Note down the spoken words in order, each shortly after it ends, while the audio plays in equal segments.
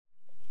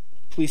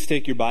Please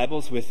take your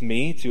Bibles with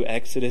me to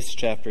Exodus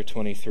chapter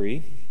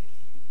 23.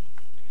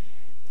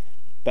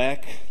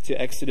 Back to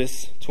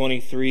Exodus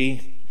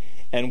 23,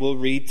 and we'll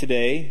read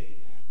today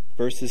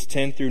verses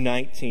 10 through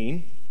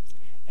 19.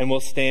 And we'll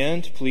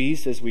stand,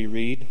 please, as we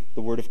read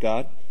the Word of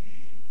God.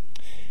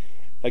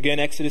 Again,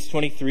 Exodus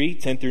 23,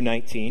 10 through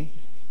 19.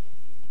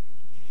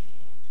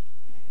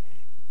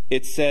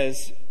 It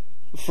says,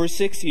 "For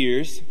 6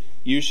 years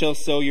you shall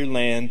sow your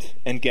land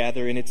and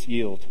gather in its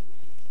yield.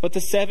 But the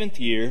 7th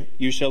year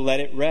you shall let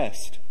it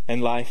rest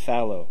and lie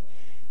fallow,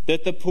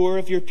 that the poor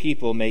of your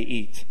people may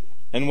eat,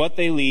 and what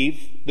they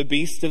leave the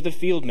beasts of the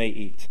field may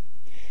eat.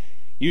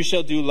 You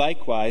shall do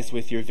likewise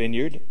with your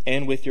vineyard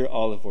and with your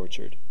olive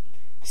orchard.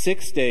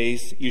 6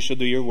 days you shall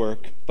do your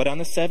work, but on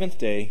the 7th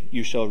day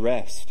you shall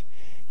rest,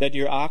 that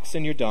your ox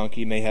and your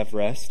donkey may have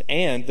rest,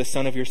 and the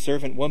son of your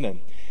servant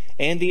woman,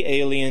 and the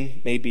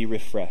alien may be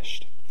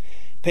refreshed.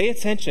 Pay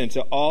attention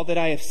to all that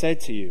I have said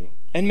to you,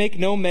 and make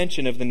no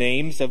mention of the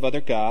names of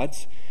other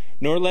gods,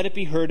 nor let it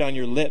be heard on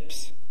your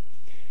lips.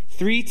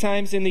 3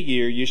 times in the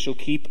year you shall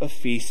keep a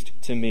feast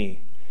to me.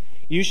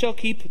 You shall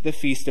keep the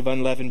feast of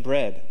unleavened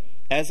bread.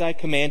 As I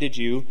commanded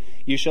you,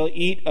 you shall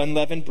eat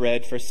unleavened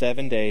bread for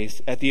 7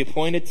 days at the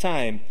appointed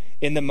time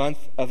in the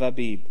month of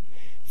Abib.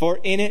 For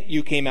in it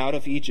you came out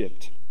of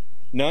Egypt.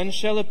 None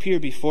shall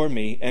appear before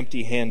me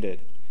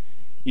empty-handed.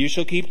 You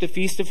shall keep the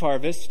feast of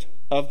harvest,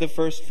 of the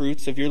first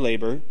fruits of your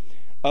labor,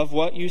 of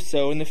what you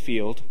sow in the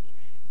field.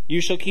 You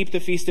shall keep the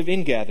feast of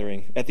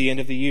ingathering at the end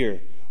of the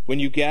year, when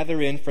you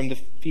gather in from the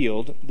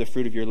field the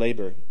fruit of your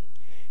labor.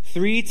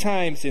 3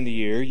 times in the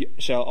year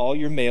shall all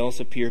your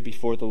males appear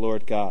before the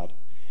Lord God.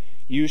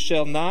 You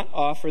shall not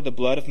offer the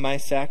blood of my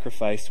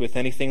sacrifice with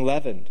anything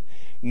leavened,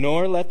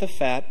 nor let the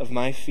fat of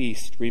my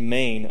feast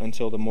remain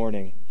until the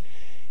morning.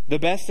 The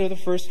best of the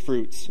first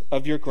fruits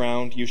of your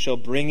ground you shall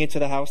bring into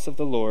the house of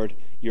the Lord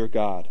your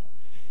God.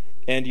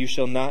 And you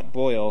shall not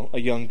boil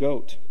a young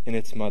goat in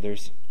its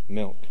mother's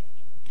milk."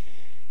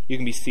 You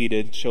can be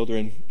seated.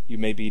 Children, you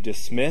may be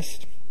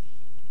dismissed.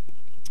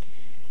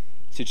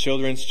 To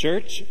Children's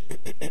Church.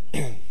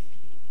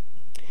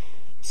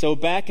 So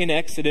back in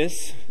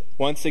Exodus,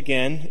 once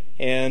again,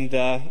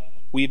 and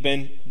we've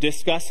been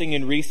discussing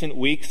in recent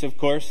weeks, of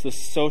course, the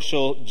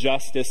social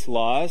justice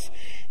laws.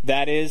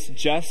 That is,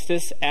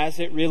 justice as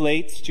it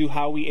relates to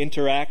how we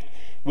interact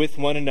with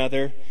one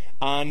another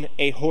on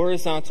a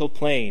horizontal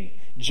plane.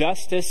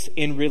 Justice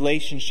in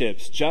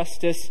relationships.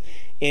 Justice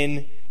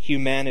in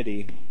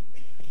humanity.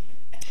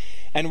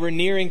 And we're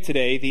nearing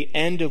today the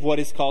end of what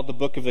is called the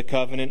Book of the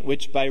Covenant,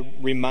 which by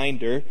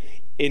reminder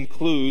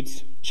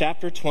includes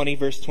chapter 20,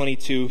 verse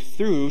 22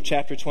 through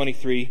chapter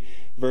 23,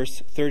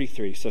 verse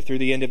 33. So through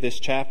the end of this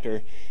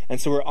chapter.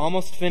 And so we're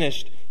almost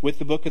finished with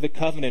the Book of the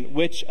Covenant,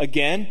 which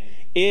again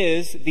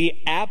is the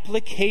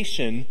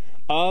application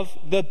of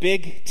the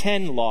Big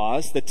Ten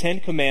laws, the 10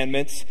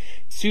 Commandments,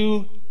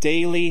 to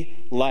daily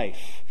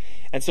life.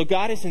 And so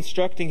God is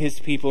instructing his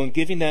people and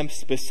giving them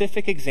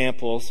specific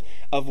examples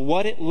of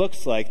what it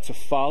looks like to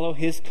follow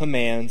his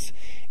commands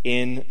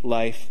in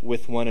life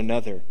with one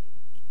another.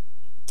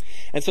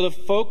 And so the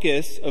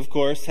focus, of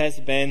course, has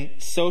been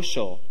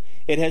social.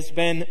 It has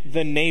been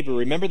the neighbor.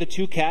 Remember the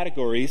 2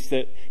 categories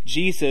that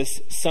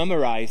Jesus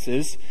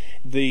summarizes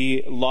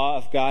the law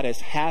of God as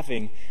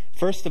having.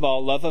 First of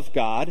all, love of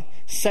God.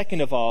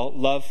 Second of all,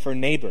 love for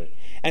neighbor.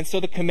 And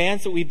so the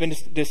commands that we've been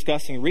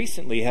discussing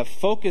recently have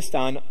focused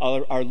on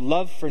our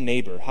love for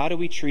neighbor. How do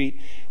we treat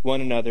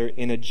one another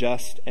in a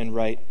just and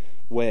right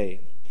way?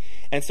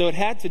 And so it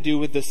had to do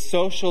with the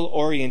social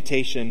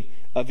orientation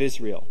of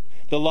Israel.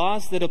 The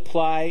laws that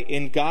apply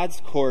in God's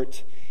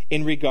court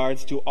in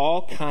regards to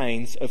all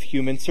kinds of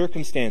human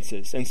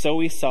circumstances. And so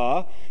we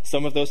saw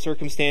some of those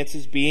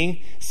circumstances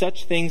being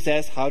such things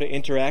as how to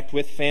interact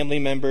with family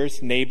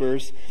members,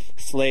 neighbors,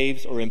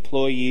 slaves, or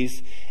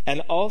employees,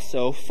 and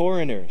also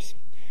foreigners.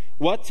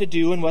 What to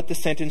do and what the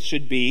sentence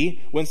should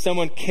be when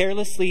someone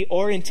carelessly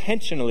or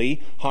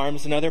intentionally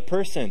harms another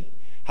person.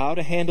 How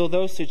to handle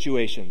those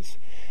situations.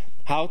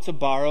 How to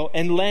borrow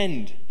and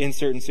lend in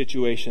certain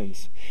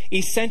situations.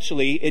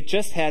 Essentially, it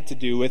just had to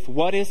do with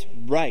what is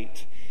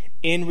right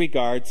in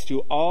regards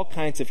to all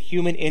kinds of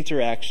human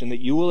interaction that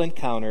you will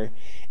encounter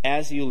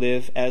as you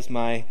live as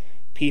my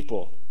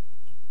people.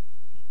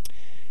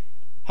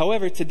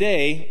 However,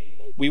 today,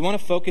 we want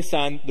to focus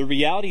on the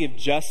reality of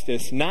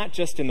justice, not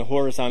just in the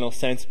horizontal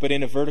sense, but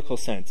in a vertical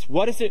sense.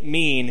 What does it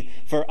mean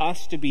for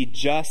us to be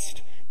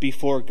just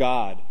before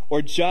God,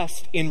 or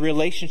just in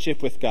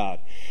relationship with God?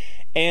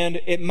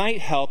 And it might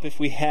help if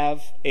we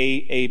have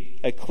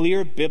a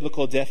clear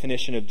biblical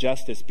definition of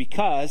justice,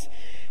 because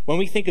when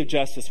we think of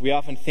justice, we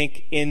often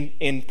think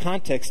in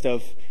context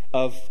of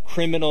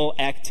criminal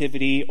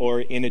activity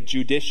or in a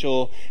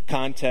judicial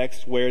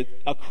context where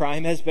a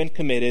crime has been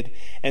committed.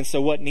 And so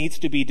what needs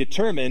to be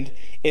determined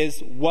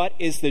is what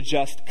is the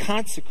just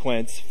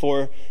consequence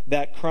for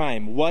that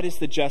crime? What is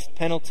the just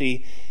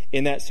penalty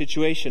in that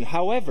situation.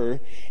 However,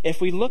 if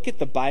we look at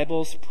the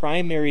Bible's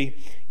primary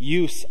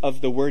use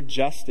of the word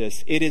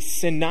justice, it is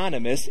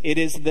synonymous, it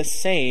is the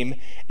same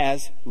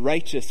as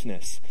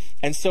righteousness.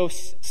 And so,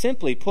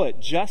 simply put,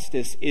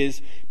 justice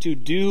is to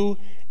do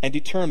and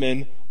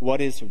determine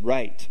what is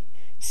right.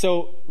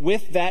 So,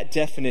 with that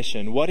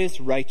definition, what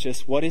is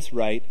righteous, what is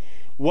right,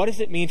 what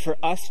does it mean for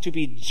us to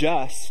be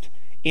just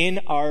in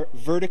our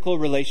vertical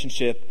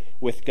relationship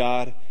with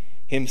God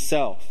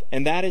Himself?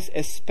 And that is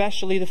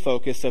especially the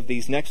focus of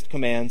these next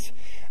commands,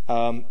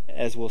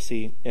 as we'll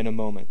see in a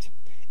moment.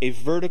 A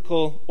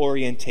vertical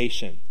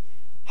orientation.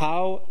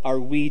 How are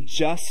we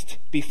just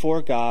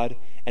before God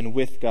and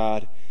with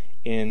God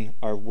in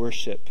our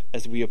worship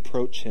as we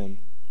approach Him?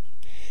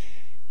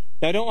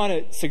 Now, I don't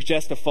want to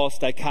suggest a false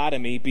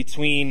dichotomy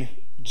between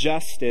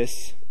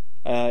justice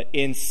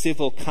in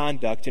civil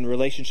conduct in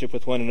relationship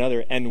with one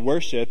another and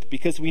worship,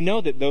 because we know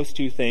that those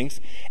two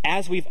things,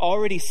 as we've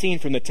already seen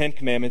from the Ten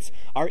Commandments,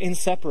 are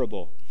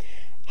inseparable.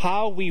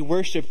 How we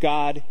worship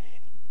God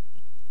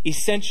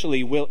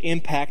essentially will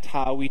impact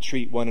how we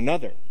treat one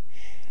another.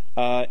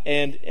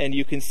 And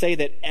you can say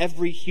that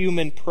every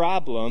human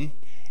problem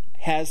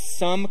has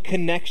some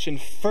connection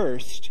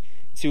first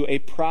to a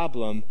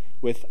problem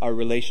with our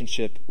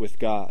relationship with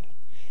God.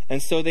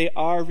 And so they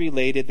are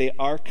related, they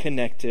are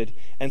connected,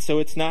 and so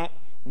it's not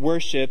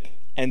worship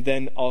and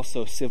then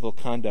also civil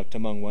conduct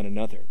among one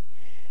another.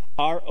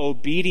 Our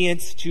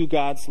obedience to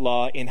God's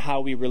law in how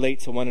we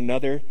relate to one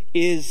another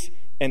is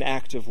an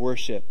act of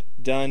worship,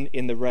 done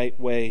in the right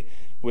way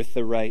with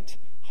the right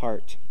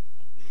heart.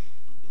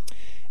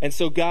 And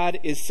so God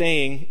is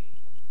saying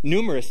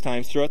numerous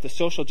times throughout the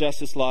social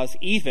justice laws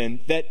even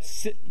that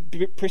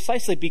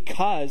precisely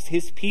because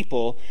His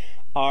people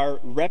are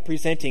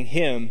representing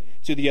Him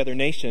to the other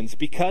nations,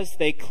 because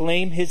they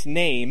claim His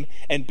name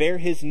and bear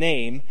His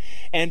name,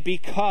 and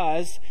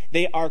because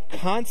they are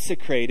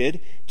consecrated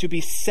to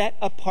be set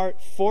apart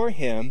for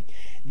Him,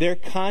 their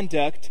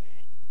conduct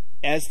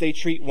as they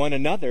treat one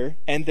another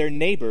and their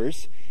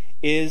neighbors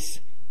is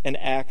an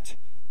act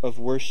of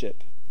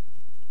worship.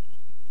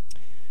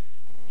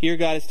 Here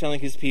God is telling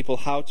His people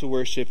how to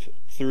worship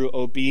through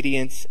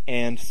obedience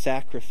and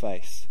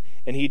sacrifice.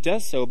 And He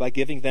does so by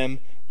giving them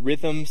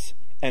rhythms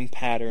and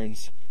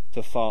patterns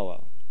to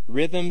follow.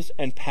 Rhythms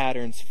and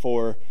patterns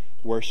for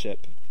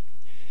worship.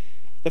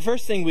 The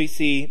first thing we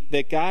see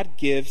that God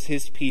gives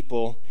His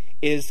people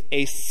is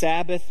a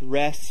Sabbath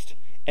rest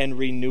and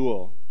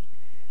renewal.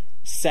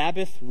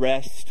 Sabbath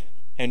rest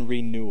and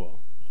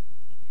renewal.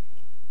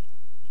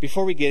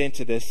 Before we get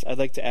into this, I'd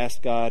like to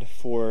ask God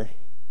for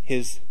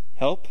His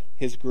help,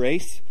 His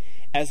grace,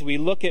 as we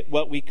look at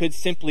what we could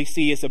simply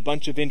see as a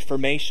bunch of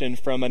information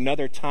from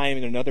another time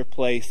and another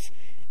place,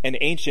 an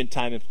ancient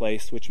time and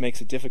place, which makes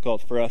it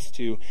difficult for us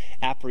to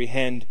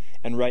apprehend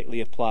and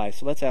rightly apply.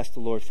 So let's ask the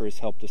Lord for His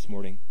help this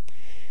morning.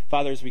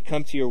 Father, as we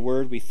come to Your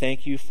Word, we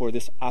thank You for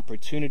this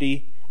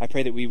opportunity. I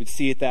pray that we would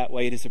see it that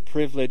way. It is a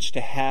privilege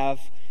to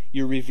have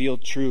Your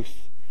revealed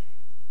truth,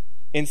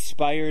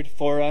 inspired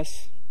for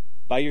us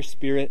by Your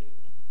Spirit,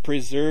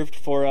 preserved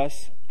for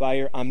us by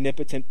Your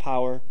omnipotent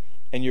power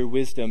and Your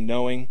wisdom,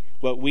 knowing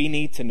what we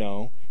need to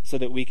know so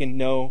that we can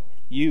know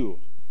You,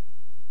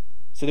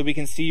 so that we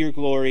can see Your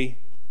glory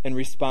and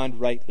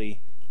respond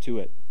rightly to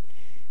it.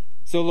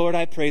 So, Lord,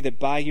 I pray that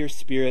by Your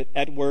Spirit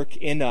at work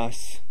in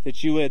us,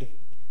 that You would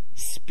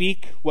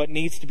speak what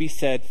needs to be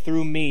said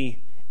through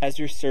me as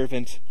Your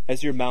servant,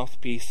 as Your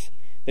mouthpiece,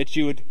 that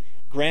You would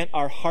grant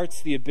our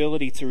hearts the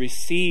ability to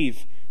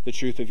receive the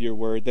truth of Your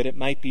word, that it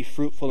might be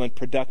fruitful and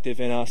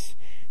productive in us,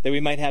 that we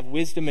might have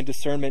wisdom and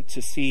discernment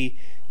to see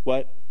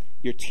what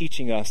You're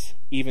teaching us,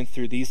 even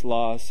through these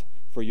laws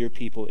for Your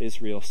people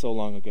Israel so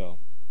long ago.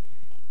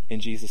 In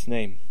Jesus'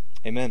 name,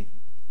 amen.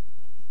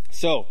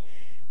 So,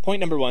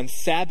 point number 1,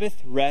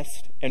 Sabbath,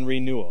 rest, and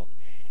renewal.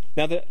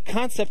 Now, the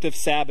concept of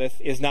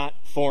Sabbath is not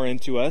foreign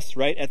to us,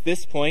 right? At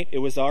this point, it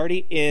was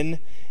already in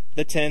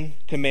the Ten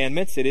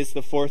Commandments. It is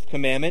the fourth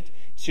commandment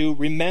to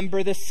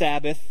remember the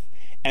Sabbath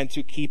and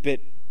to keep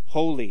it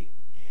holy.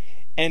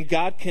 And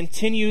God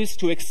continues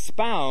to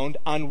expound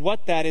on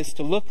what that is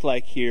to look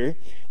like here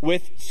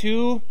with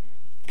two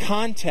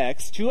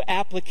contexts, two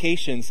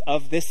applications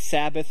of this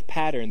Sabbath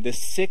pattern, this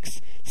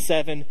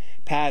 6-7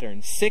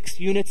 pattern. 6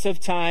 units of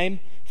time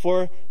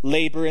for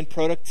labor and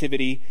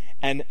productivity,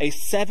 and a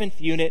 7th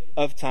unit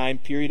of time,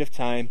 period of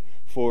time,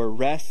 for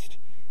rest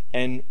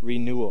and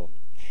renewal.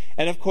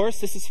 And of course,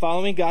 this is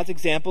following God's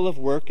example of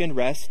work and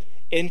rest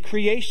in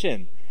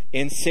creation.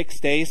 In 6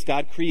 days,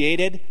 God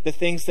created the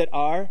things that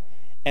are,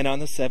 and on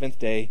the 7th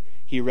day,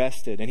 He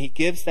rested. And He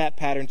gives that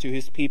pattern to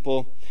His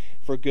people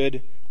for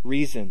good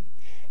reason.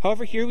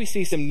 However, here we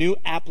see some new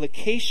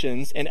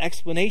applications and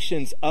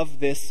explanations of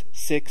this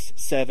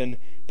 6-7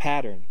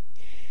 pattern.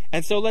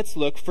 And so let's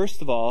look,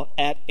 first of all,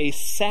 at a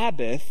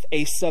Sabbath,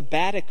 a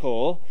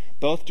sabbatical,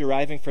 both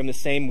deriving from the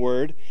same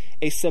word,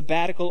 a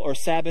sabbatical or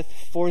Sabbath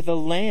for the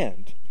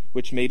land,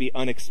 which may be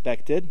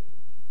unexpected.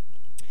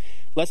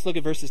 Let's look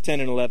at verses 10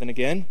 and 11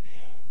 again.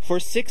 For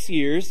 6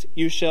 years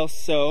you shall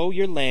sow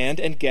your land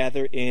and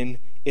gather in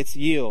its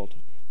yield.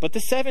 But the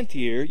 7th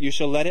year you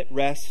shall let it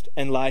rest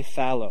and lie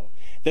fallow,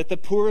 that the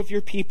poor of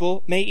your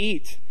people may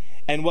eat,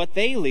 and what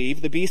they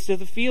leave the beasts of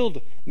the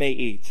field may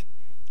eat.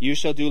 You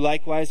shall do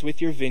likewise with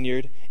your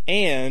vineyard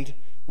and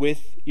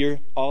with your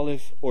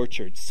olive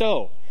orchard.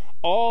 So,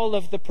 all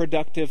of the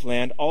productive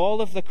land,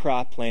 all of the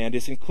cropland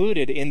is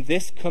included in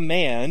this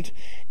command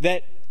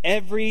that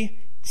every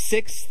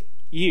 6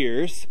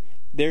 years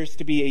there's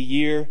to be a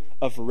year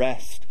of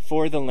rest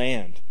for the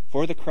land,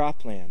 for the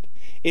cropland.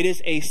 It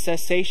is a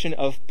cessation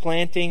of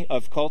planting,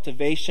 of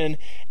cultivation,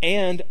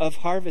 and of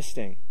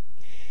harvesting.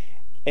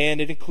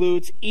 And it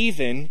includes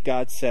even,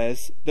 God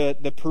says,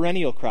 the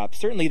perennial crops,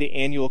 certainly the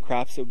annual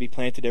crops that would be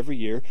planted every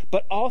year,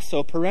 but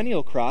also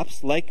perennial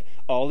crops like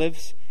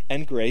olives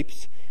and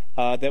grapes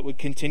that would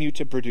continue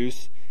to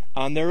produce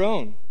on their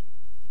own.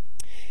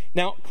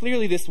 Now,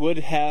 clearly this would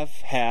have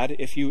had,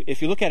 if you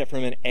look at it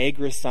from an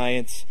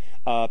agri-science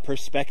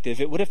perspective,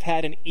 it would have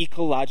had an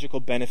ecological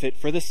benefit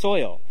for the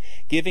soil,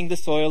 giving the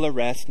soil a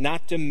rest,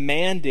 not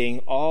demanding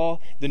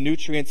all the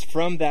nutrients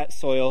from that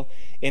soil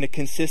in a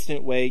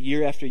consistent way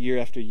year after year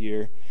after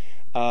year,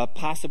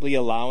 possibly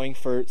allowing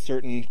for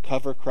certain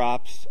cover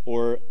crops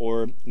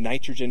or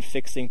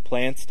nitrogen-fixing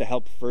plants to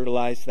help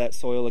fertilize that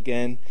soil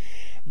again.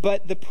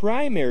 But the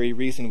primary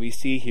reason we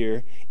see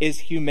here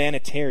is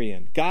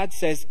humanitarian. God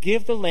says,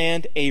 give the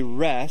land a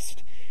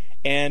rest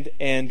and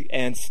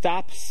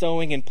stop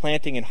sowing and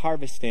planting and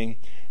harvesting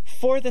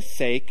for the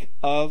sake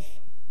of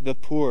the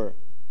poor,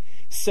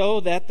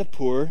 so that the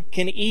poor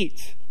can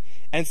eat.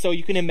 And so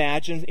you can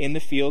imagine in the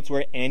fields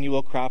where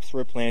annual crops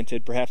were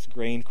planted, perhaps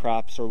grain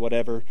crops or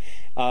whatever,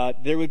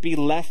 there would be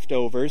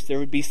leftovers. There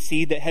would be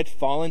seed that had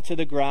fallen to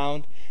the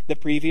ground the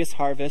previous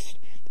harvest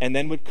and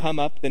then would come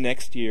up the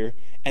next year.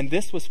 And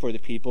this was for the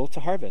people to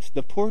harvest,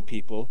 the poor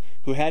people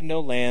who had no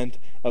land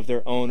of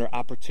their own or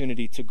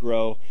opportunity to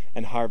grow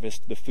and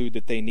harvest the food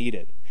that they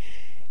needed.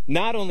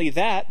 Not only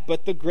that,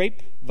 but the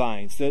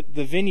grapevines, the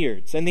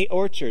vineyards and the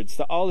orchards,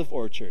 the olive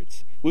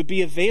orchards, would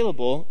be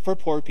available for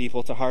poor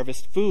people to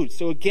harvest food.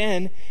 So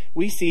again,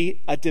 we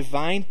see a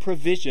divine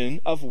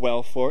provision of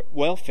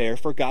welfare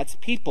for God's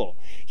people.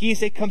 He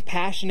is a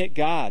compassionate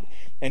God,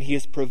 and he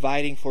is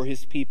providing for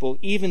his people,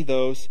 even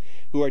those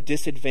who are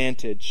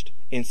disadvantaged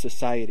in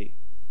society.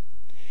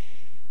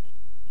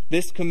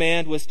 This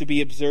command was to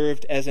be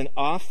observed as an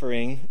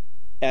offering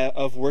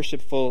of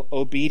worshipful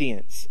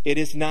obedience. It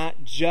is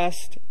not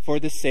just for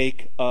the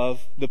sake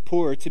of the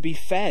poor to be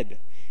fed.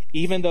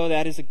 Even though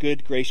that is a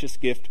good, gracious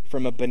gift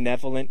from a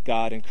benevolent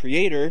God and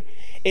Creator,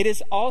 it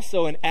is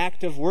also an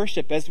act of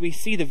worship. As we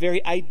see, the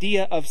very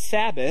idea of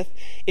Sabbath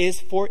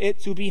is for it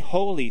to be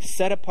holy,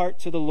 set apart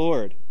to the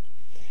Lord.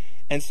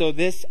 And so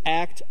this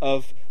act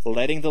of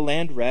letting the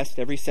land rest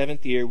every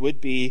 7th year would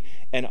be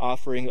an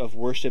offering of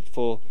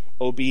worshipful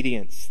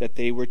obedience that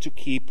they were to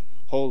keep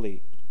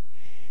holy.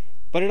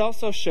 But it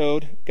also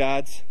showed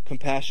God's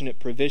compassionate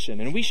provision,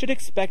 and we should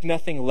expect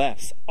nothing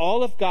less.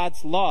 All of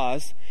God's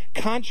laws,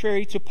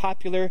 contrary to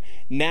popular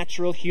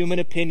natural human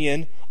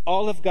opinion,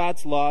 all of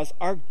God's laws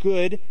are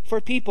good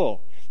for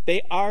people.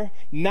 They are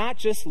not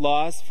just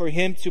laws for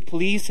him to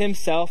please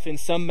himself in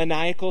some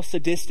maniacal,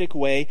 sadistic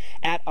way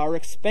at our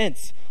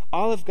expense.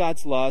 All of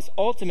God's laws,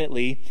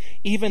 ultimately,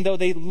 even though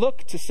they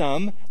look to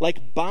some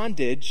like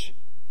bondage,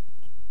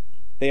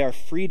 they are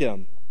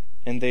freedom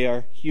and they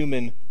are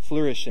human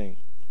flourishing.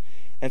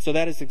 And so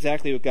that is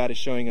exactly what God is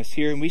showing us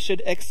here, and we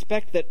should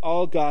expect that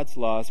all God's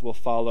laws will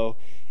follow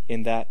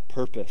in that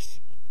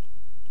purpose.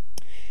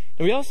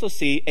 And we also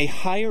see a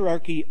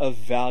hierarchy of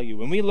value.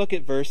 When we look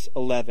at verse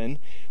 11,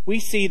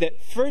 we see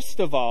that first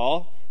of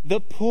all,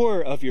 the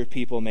poor of your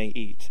people may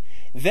eat.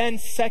 Then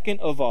second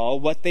of all,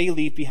 what they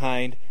leave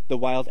behind, the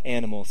wild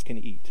animals can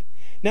eat.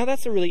 Now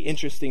that's a really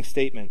interesting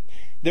statement.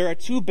 There are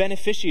two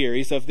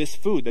beneficiaries of this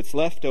food that's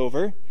left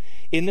over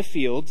in the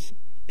fields,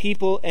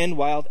 people and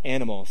wild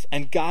animals,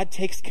 and God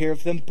takes care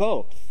of them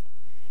both.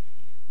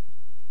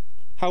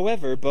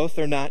 However, both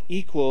are not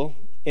equal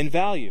in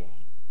value.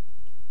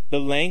 The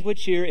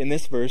language here in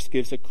this verse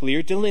gives a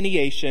clear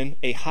delineation,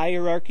 a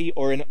hierarchy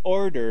or an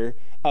order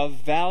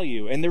of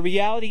value. And the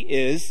reality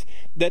is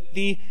that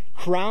the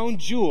crown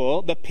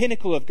jewel, the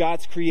pinnacle of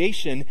God's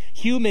creation,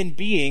 human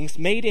beings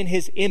made in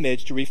his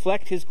image to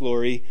reflect his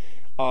glory,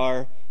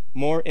 are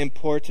more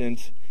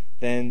important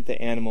than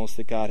the animals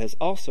that God has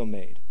also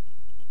made.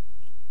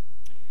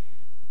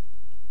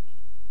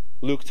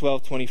 Luke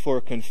 12:24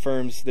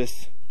 confirms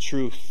this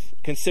truth.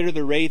 Consider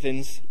the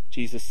ravens,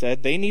 Jesus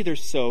said. They neither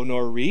sow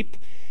nor reap.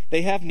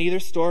 They have neither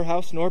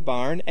storehouse nor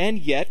barn, and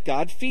yet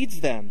God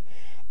feeds them.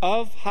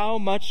 Of how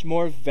much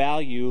more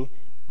value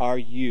are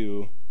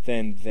you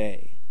than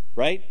they?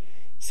 Right?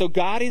 So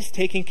God is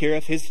taking care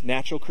of his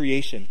natural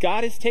creation.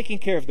 God is taking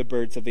care of the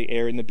birds of the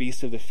air and the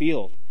beasts of the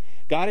field.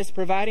 God is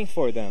providing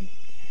for them.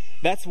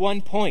 That's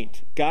one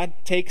point. God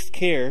takes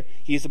care.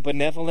 He is a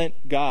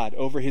benevolent God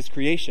over his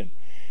creation.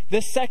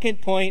 The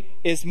second point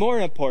is more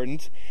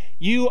important.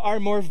 You are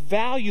more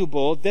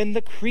valuable than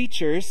the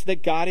creatures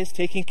that God is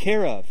taking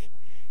care of.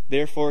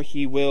 Therefore,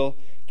 he will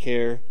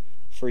care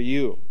for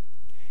you.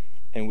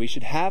 And we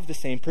should have the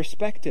same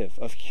perspective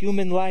of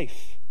human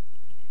life.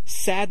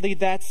 Sadly,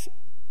 that's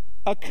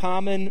a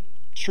common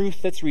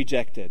truth that's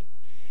rejected.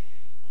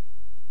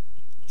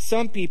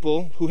 Some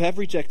people who have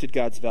rejected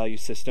God's value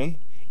system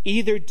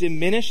either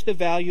diminish the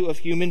value of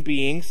human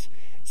beings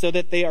so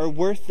that they are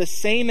worth the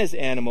same as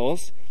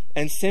animals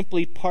and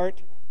simply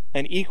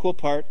an equal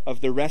part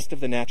of the rest of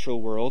the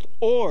natural world,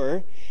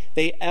 or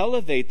they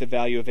elevate the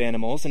value of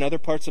animals and other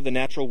parts of the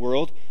natural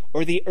world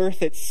or the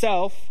earth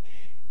itself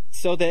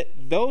so that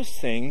those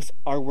things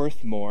are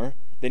worth more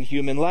than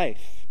human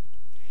life.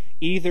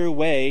 Either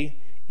way,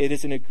 it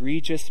is an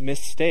egregious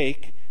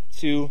mistake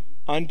to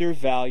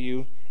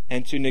undervalue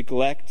and to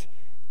neglect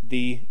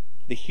the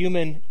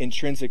human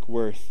intrinsic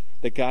worth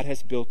that God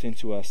has built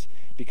into us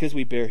because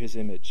we bear his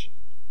image.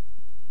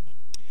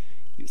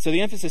 So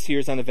the emphasis here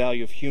is on the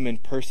value of human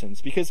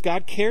persons because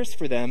God cares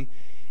for them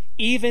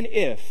even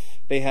if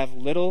they have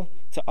little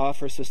to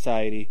offer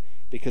society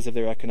because of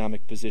their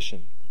economic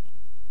position.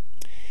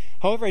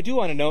 However, I do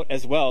want to note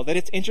as well that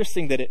it's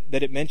interesting that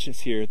it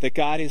mentions here that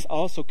God is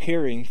also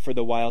caring for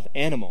the wild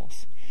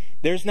animals.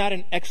 There's not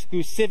an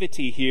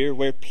exclusivity here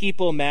where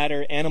people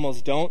matter,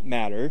 animals don't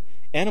matter.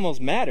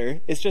 Animals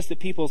matter, it's just that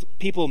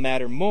people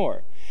matter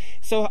more.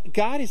 So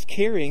God is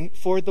caring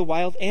for the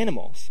wild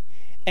animals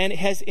and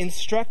has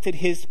instructed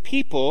his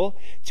people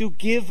to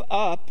give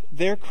up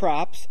their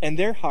crops and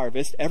their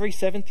harvest every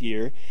 7th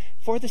year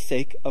for the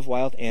sake of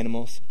wild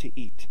animals to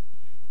eat.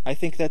 I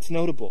think that's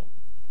notable.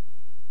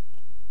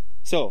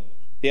 So,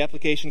 the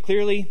application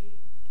clearly,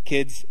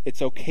 kids,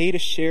 it's okay to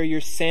share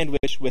your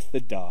sandwich with the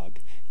dog,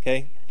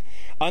 okay?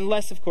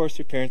 Unless, of course,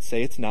 your parents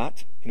say it's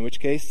not, in which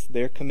case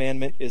their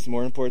commandment is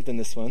more important than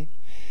this one.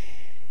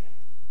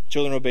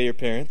 Children, obey your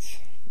parents,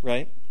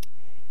 right?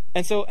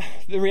 And so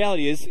the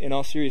reality is, in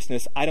all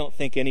seriousness, I don't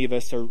think any of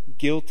us are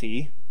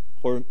guilty,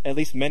 or at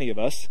least many of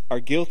us, are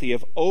guilty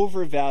of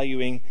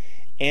overvaluing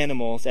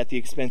animals at the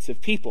expense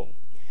of people.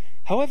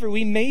 However,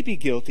 we may be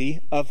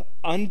guilty of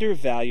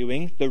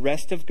undervaluing the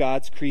rest of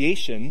God's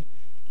creation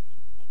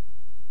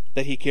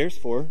that he cares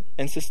for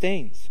and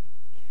sustains.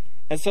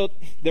 And so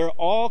there are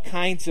all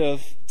kinds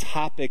of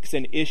topics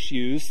and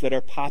issues that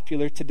are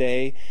popular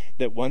today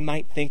that one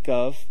might think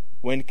of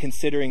when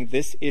considering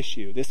this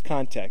issue, this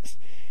context.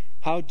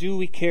 How do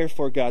we care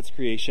for God's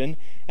creation,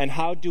 and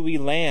how do we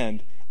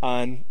land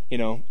on,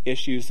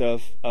 issues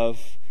of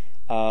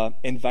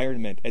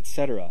environment,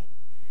 etc.?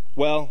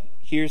 Well,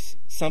 here's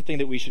something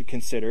that we should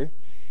consider.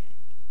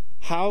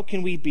 How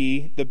can we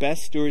be the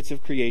best stewards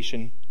of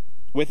creation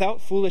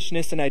without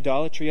foolishness and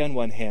idolatry on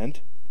one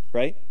hand,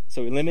 right?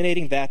 So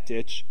eliminating that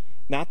ditch,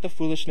 not the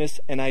foolishness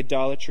and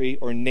idolatry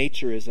or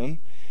naturism,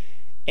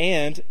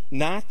 and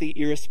not the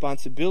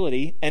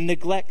irresponsibility and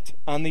neglect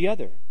on the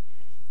other.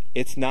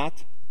 It's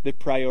not the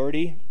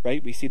priority,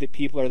 right? We see that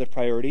people are the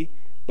priority,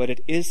 but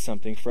it is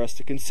something for us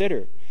to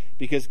consider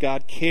because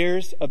God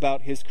cares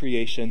about his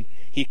creation.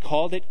 He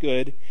called it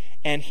good,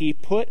 and he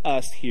put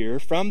us here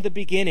from the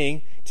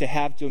beginning to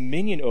have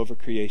dominion over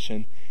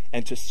creation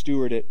and to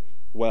steward it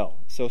well.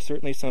 So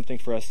certainly something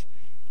for us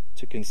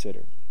to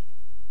consider.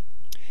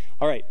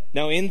 All right,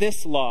 now in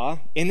this law,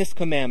 in this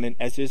commandment,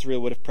 as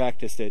Israel would have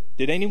practiced it,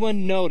 did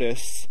anyone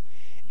notice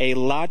a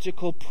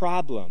logical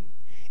problem?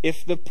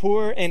 If the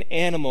poor and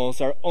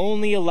animals are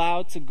only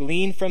allowed to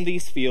glean from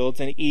these fields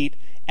and eat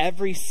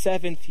every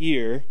 7th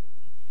year,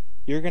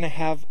 you're going to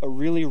have a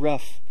really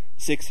rough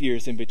 6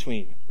 years in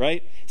between,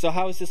 right? So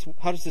how does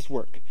this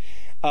work?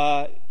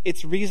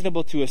 It's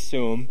reasonable to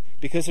assume,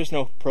 because there's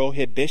no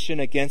prohibition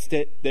against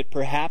it, that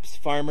perhaps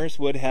farmers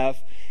would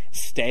have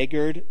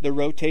staggered the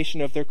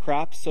rotation of their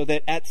crops so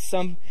that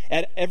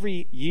at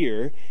every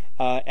year,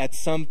 at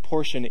some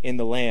portion in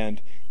the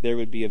land, there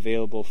would be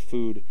available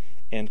food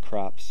and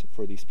crops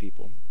for these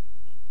people.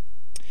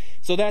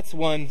 So that's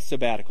one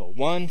sabbatical,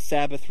 one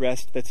Sabbath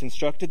rest that's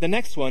instructed. The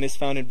next one is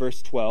found in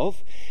verse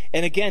 12.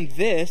 And again,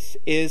 this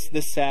is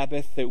the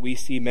Sabbath that we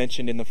see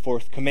mentioned in the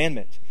 4th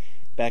commandment,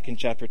 back in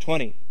chapter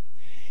 20.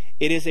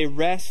 It is a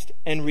rest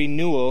and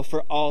renewal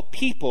for all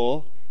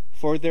people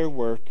for their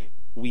work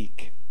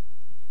week.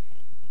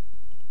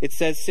 It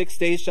says, 6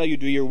 days shall you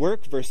do your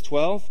work, verse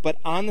 12, but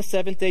on the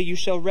 7th day you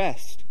shall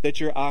rest, that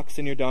your ox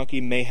and your donkey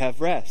may have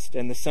rest,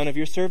 and the son of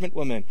your servant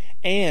woman,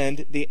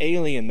 and the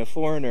alien, the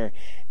foreigner,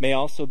 may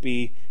also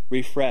be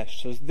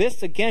refreshed. So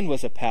this again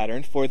was a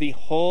pattern for the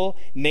whole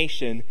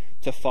nation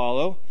to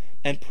follow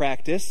and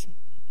practice.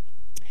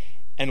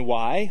 And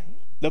why?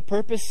 The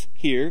purpose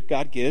here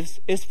God gives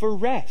is for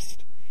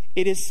rest.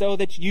 It is so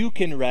that you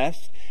can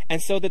rest,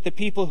 and so that the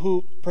people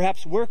who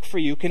perhaps work for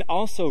you can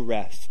also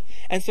rest.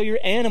 And so your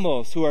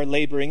animals who are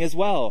laboring as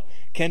well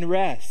can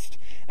rest.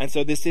 And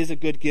so this is a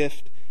good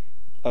gift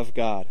of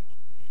God.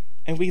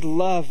 And we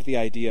love the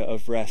idea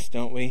of rest,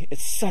 don't we?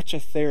 It's such a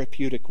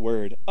therapeutic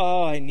word.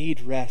 Oh, I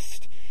need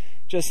rest.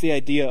 Just the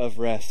idea of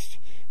rest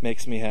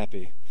makes me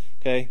happy.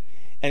 Okay?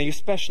 And you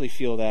especially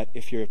feel that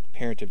if you're a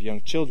parent of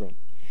young children.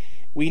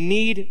 We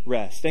need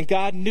rest. And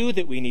God knew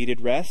that we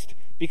needed rest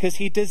because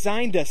he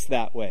designed us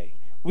that way.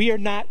 We are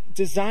not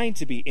designed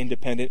to be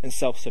independent and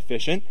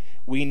self-sufficient.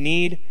 We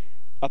need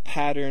a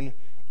pattern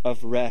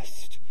of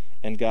rest,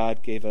 and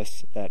God gave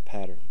us that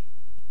pattern.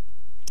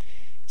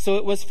 So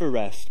it was for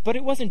rest, but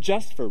it wasn't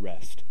just for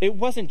rest. It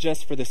wasn't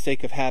just for the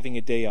sake of having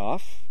a day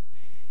off.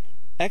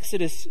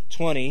 Exodus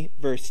 20,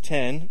 verse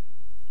 10,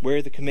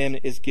 where the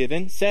commandment is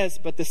given, says,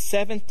 "But the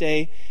seventh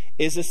day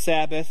is a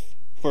Sabbath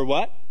for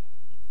what?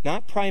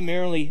 Not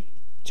primarily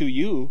to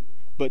you,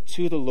 but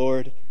to the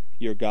Lord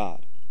your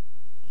God."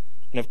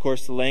 And of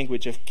course, the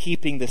language of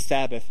keeping the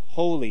Sabbath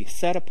holy,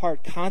 set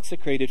apart,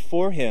 consecrated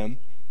for him,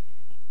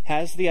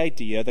 has the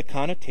idea, the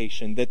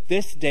connotation, that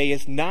this day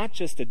is not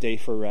just a day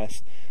for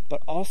rest,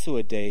 but also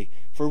a day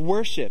for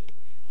worship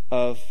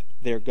of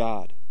their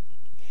God.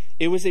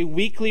 It was a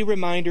weekly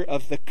reminder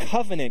of the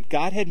covenant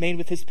God had made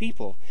with his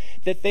people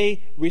that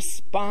they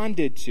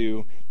responded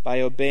to by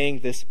obeying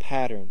this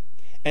pattern.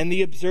 And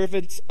the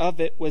observance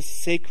of it was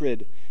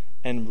sacred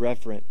and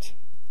reverent.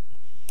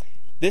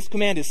 This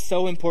command is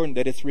so important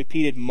that it's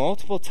repeated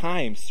multiple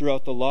times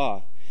throughout the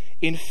law.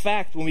 In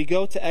fact, when we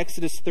go to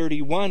Exodus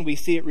 31, we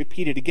see it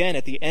repeated again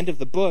at the end of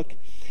the book,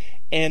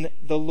 and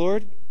the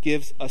Lord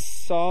gives a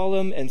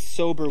solemn and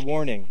sober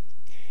warning.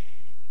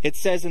 It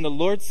says, "And the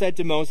Lord said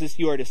to Moses,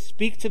 you are to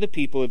speak to the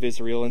people of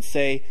Israel and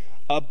say,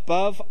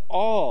 above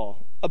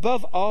all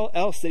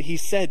else that he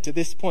said to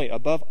this point,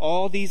 above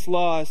all these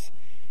laws,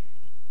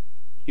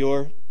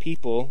 your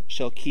people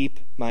shall keep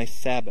my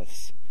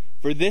Sabbaths.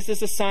 For this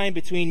is a sign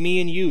between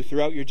me and you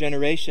throughout your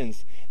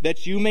generations,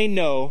 that you may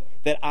know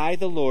that I,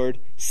 the Lord,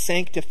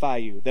 sanctify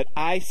you, that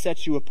I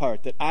set you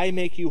apart, that I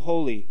make you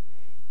holy.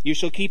 You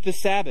shall keep the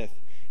Sabbath,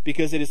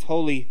 because it is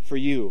holy for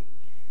you.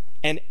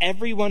 And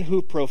everyone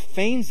who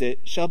profanes it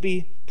shall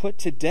be put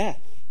to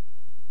death."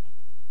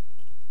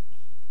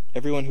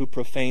 Everyone who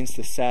profanes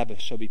the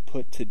Sabbath shall be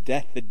put to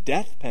death, the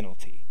death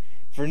penalty,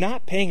 for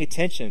not paying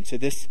attention to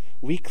this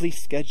weekly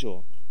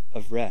schedule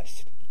of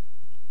rest.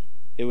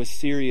 It was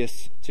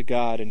serious to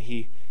God, and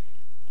he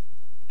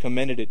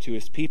commended it to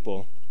his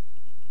people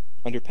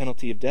under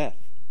penalty of death.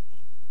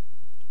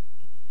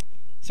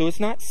 So it's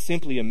not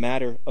simply a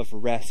matter of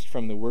rest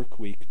from the work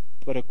week,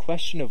 but a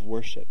question of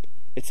worship.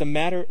 It's a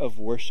matter of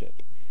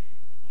worship.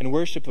 And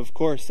worship, of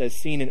course, as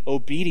seen in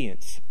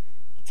obedience,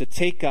 to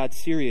take God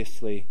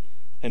seriously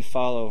and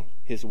follow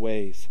his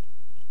ways.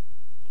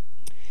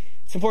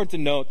 It's important to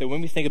note that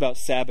when we think about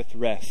Sabbath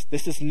rest,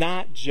 this is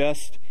not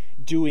just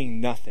doing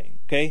nothing,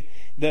 okay?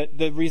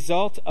 The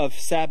result of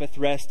Sabbath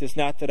rest is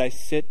not that I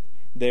sit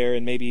there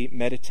and maybe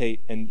meditate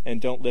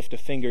and don't lift a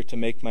finger to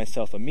make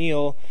myself a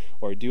meal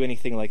or do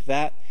anything like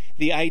that.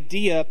 The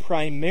idea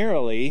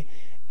primarily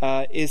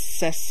is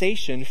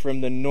cessation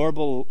from the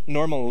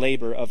normal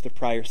labor of the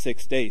prior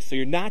 6 days. So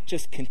you're not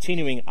just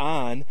continuing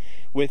on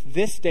with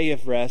this day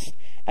of rest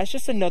as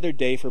just another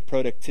day for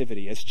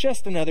productivity, as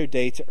just another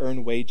day to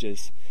earn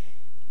wages.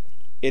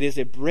 It is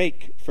a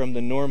break from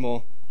the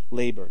normal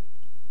labor,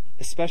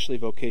 especially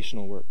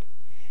vocational work.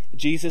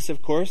 Jesus,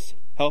 of course,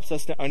 helps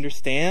us to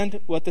understand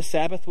what the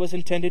Sabbath was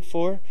intended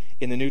for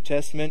in the New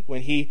Testament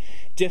when he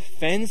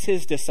defends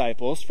his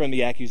disciples from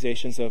the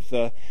accusations of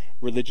the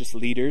religious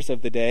leaders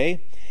of the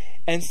day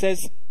and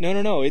says,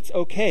 no, it's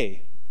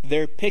okay.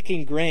 They're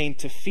picking grain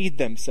to feed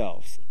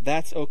themselves.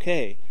 That's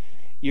okay.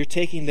 You're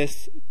taking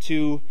this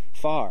too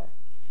far.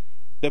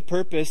 The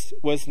purpose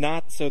was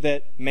not so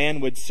that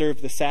man would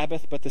serve the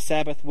Sabbath, but the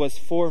Sabbath was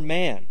for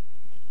man.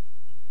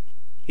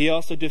 He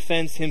also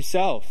defends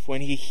himself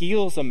when he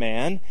heals a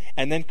man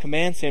and then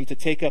commands him to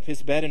take up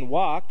his bed and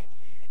walk,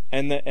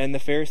 and the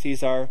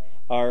Pharisees are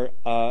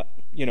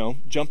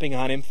jumping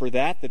on him for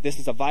that this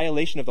is a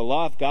violation of the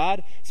law of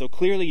God, so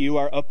clearly you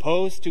are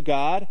opposed to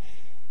God.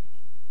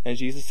 And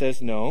Jesus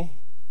says, no,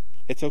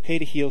 it's okay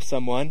to heal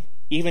someone.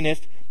 Even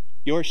if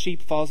your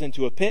sheep falls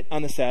into a pit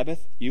on the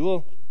Sabbath, you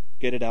will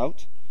get it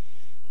out.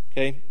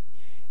 Okay?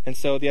 And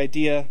so the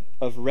idea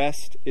of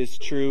rest is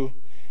true,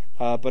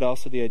 but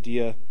also the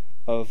idea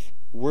of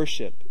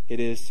worship. It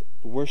is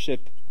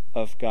worship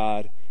of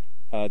God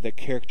that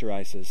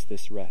characterizes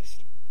this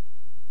rest.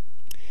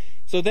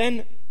 So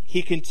then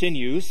he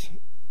continues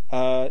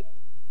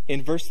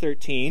in verse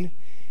 13,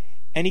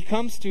 and he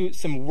comes to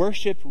some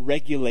worship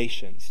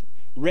regulations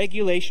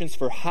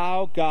for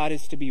how God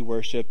is to be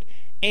worshipped,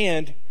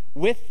 and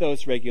with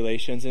those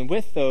regulations and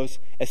with those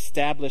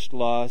established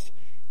laws,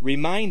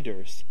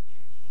 reminders.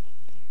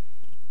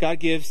 God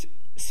gives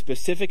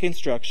specific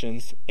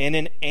instructions and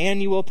an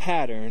annual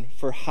pattern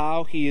for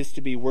how he is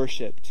to be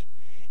worshipped.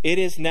 It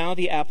is now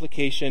the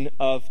application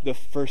of the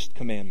first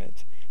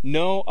commandment.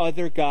 No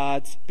other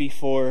gods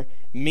before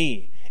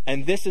me.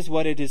 And this is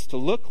what it is to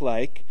look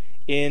like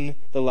in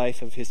the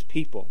life of his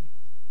people.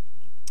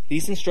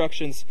 These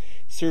instructions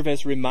serve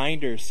as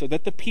reminders so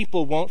that the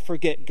people won't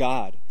forget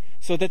God,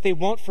 so that they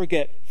won't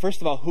forget, first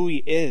of all, who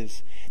he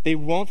is. They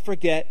won't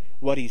forget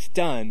what he's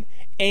done,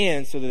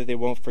 and so that they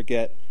won't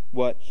forget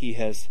what he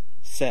has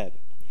said.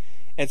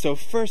 And so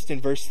first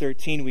in verse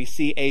 13 we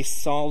see a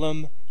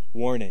solemn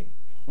warning.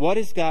 What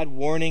is God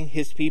warning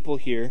his people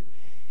here?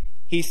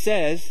 He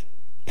says,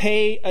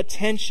 "Pay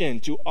attention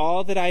to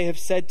all that I have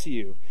said to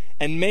you,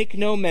 and make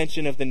no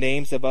mention of the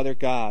names of other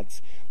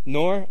gods,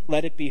 nor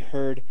let it be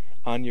heard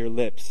on your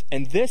lips.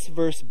 And this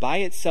verse by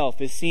itself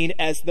is seen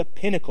as the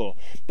pinnacle,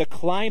 the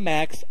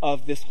climax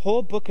of this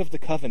whole book of the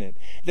covenant,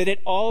 that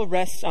it all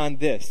rests on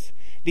this.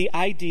 The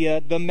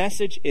idea, the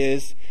message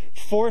is,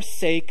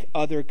 forsake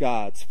other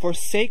gods,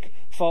 forsake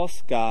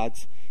false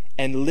gods,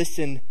 and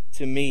listen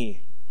to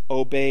me,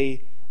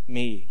 obey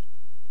me.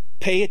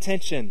 Pay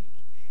attention.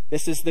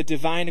 This is the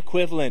divine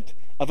equivalent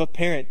of a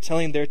parent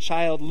telling their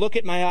child, look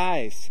at my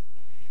eyes.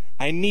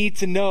 I need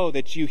to know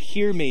that you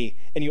hear me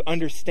and you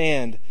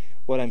understand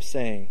what I'm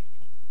saying.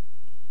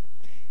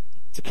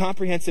 It's a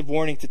comprehensive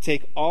warning to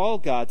take all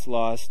God's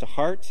laws to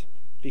heart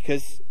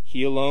because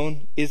he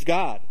alone is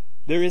God.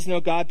 There is no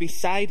God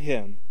beside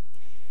him.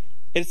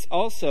 It's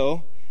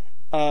also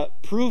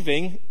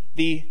proving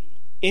the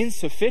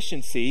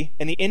insufficiency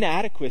and the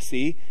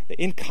inadequacy,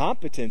 the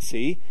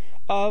incompetency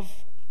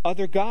of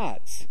other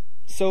gods,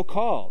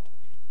 so-called,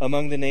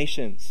 among the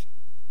nations.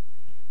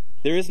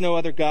 There is no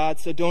other God,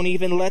 so don't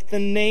even let the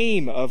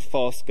name of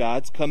false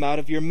gods come out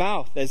of your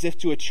mouth, as if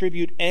to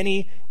attribute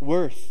any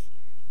worth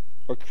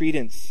or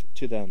credence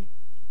to them.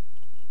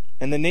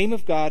 And the name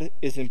of God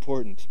is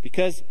important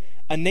because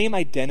a name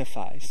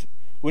identifies.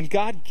 When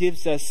God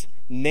gives us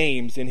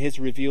names in his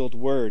revealed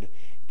word,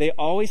 they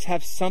always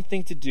have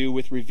something to do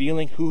with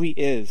revealing who he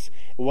is,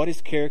 what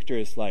his character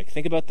is like.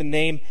 Think about the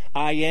name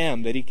I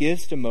Am that he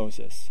gives to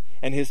Moses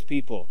and his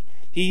people.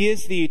 He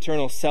is the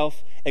eternal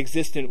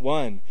self-existent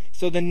one.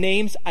 So the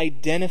names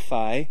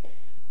identify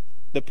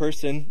the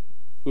person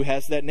who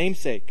has that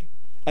namesake.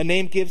 A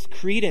name gives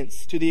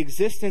credence to the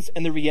existence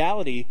and the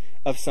reality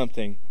of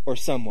something or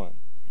someone.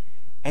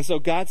 And so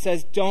God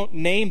says, don't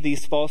name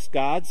these false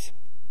gods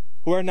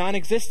who are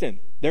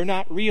non-existent. They're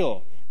not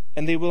real,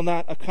 and they will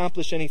not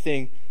accomplish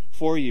anything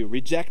for you.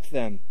 Reject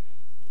them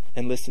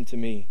and listen to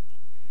me.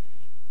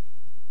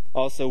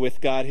 Also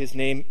with God, his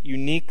name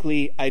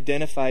uniquely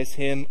identifies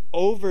him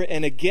over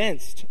and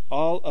against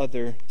all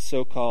other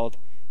so-called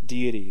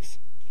deities.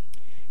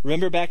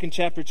 Remember back in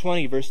chapter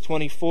 20, verse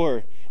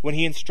 24, when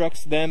he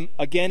instructs them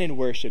again in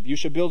worship, you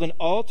shall build an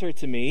altar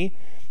to me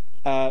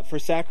for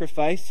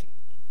sacrifice,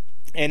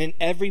 and in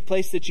every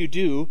place that you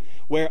do,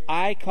 where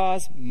I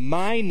cause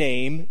my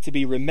name to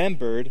be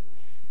remembered,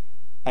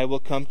 I will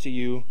come to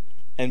you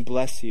and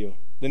bless you.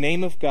 The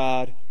name of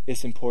God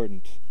is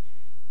important.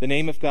 The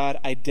name of God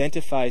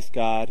identifies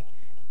God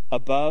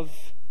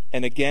above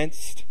and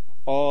against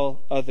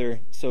all other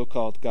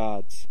so-called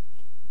gods.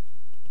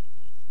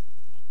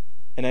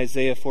 In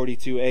Isaiah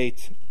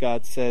 42:8,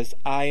 God says,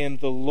 I am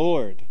the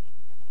Lord.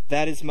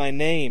 That is my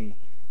name.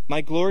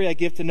 My glory I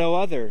give to no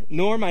other,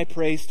 nor my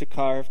praise to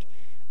carved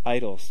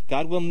idols.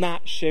 God will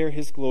not share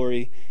his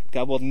glory.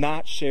 God will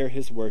not share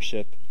his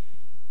worship.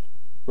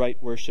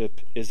 Right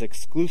worship is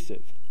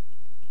exclusive.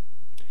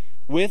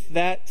 With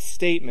that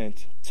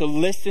statement, to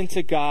listen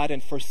to God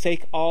and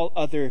forsake all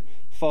other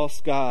false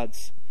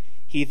gods,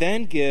 he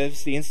then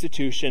gives the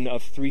institution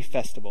of 3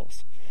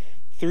 festivals.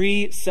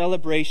 3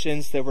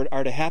 celebrations that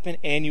are to happen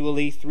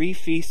annually, 3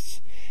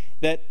 feasts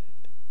that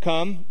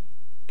come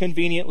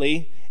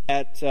conveniently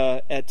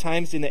at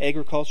times in the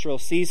agricultural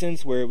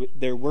seasons where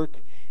their work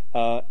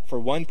for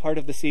one part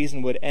of the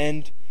season would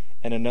end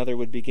and another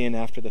would begin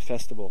after the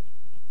festival.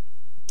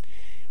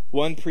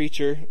 One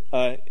preacher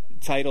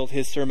titled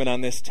his sermon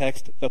on this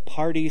text, The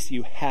Parties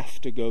You Have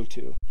to Go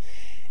To.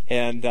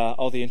 And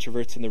all the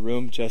introverts in the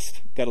room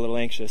just got a little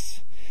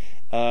anxious.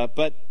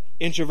 But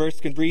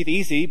introverts can breathe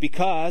easy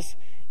because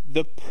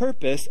the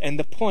purpose and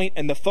the point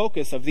and the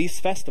focus of these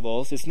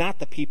festivals is not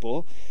the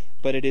people,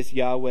 but it is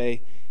Yahweh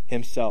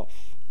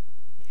himself.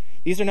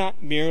 These are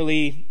not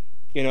merely,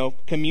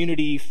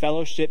 community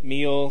fellowship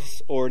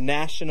meals or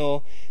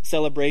national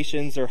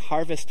celebrations or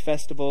harvest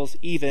festivals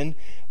even,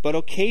 but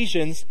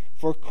occasions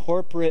for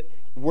corporate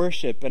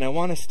worship. And I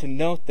want us to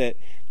note that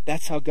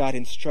that's how God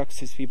instructs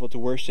his people to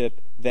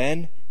worship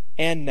then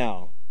and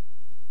now.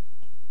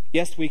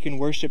 Yes, we can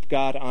worship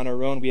God on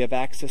our own. We have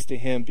access to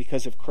him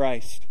because of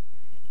Christ.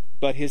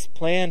 But his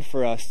plan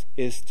for us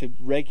is to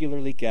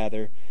regularly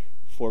gather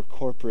for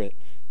corporate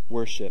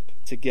worship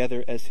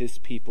together as his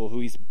people,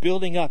 who he's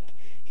building up,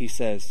 he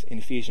says in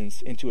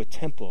Ephesians, into a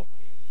temple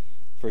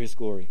for his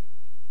glory.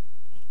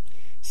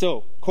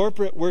 So,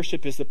 corporate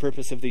worship is the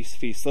purpose of these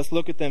feasts. Let's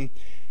look at them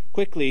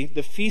quickly.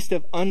 The Feast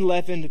of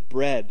Unleavened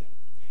Bread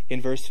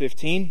in verse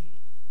 15.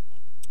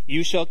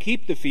 You shall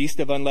keep the Feast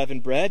of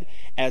Unleavened Bread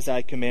as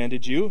I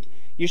commanded you.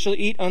 You shall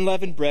eat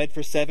unleavened bread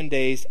for 7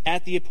 days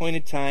at the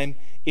appointed time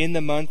in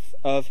the month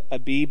of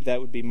Abib, that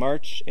would be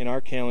March in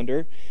our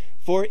calendar.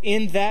 For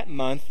in that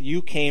month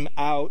you came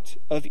out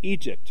of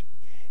Egypt.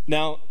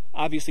 Now,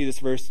 obviously this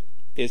verse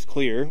is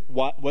clear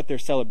what they're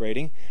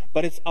celebrating,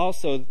 but it's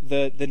also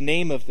the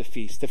name of the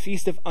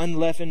feast of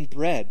unleavened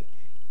bread,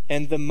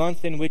 and the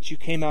month in which you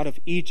came out of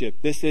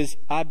Egypt. This is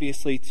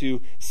obviously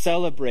to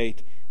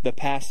celebrate the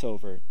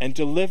Passover and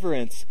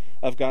deliverance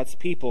of God's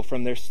people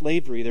from their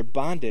slavery, their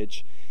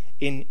bondage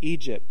in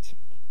Egypt.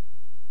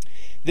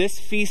 This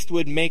feast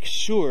would make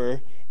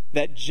sure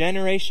that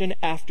generation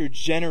after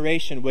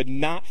generation would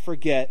not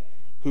forget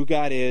who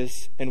God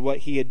is and what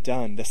he had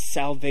done, the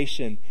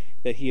salvation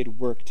that he had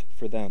worked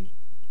for them.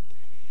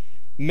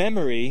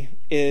 Memory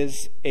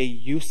is a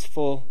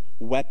useful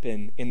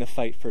weapon in the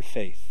fight for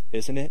faith,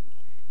 isn't it?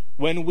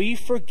 When we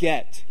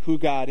forget who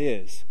God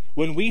is,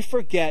 when we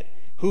forget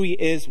who he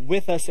is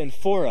with us and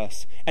for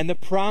us, and the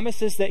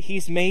promises that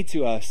he's made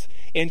to us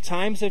in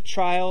times of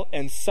trial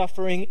and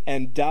suffering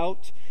and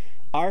doubt,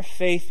 our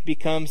faith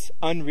becomes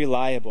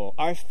unreliable.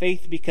 Our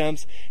faith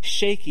becomes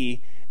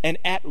shaky and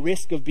at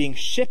risk of being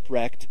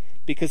shipwrecked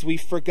because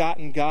we've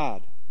forgotten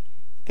God.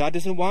 God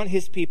doesn't want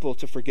his people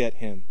to forget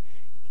him.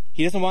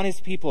 He doesn't want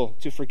his people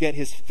to forget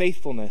his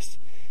faithfulness.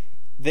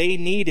 They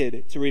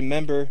needed to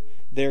remember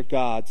their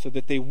God so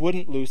that they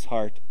wouldn't lose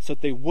heart, so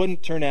that they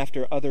wouldn't turn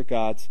after other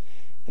gods,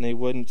 and they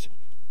wouldn't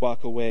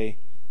walk away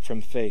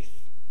from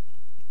faith.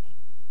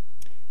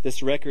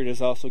 This record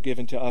is also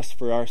given to us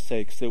for our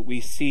sake, so that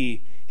we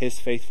see his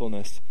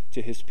faithfulness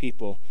to his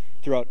people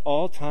throughout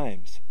all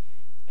times,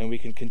 and we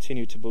can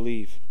continue to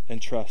believe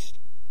and trust.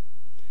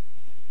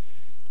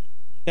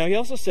 Now, he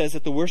also says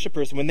that the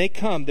worshipers, when they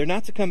come, they're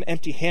not to come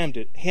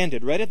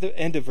empty-handed. Right at the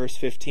end of verse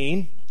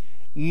 15,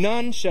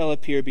 none shall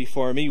appear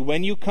before me.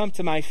 When you come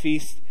to my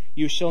feast,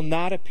 you shall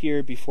not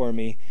appear before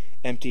me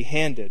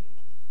empty-handed.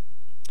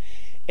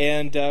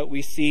 And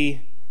we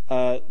see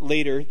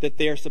later that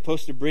they are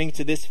supposed to bring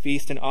to this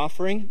feast an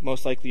offering,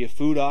 most likely a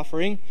food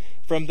offering,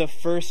 from the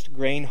first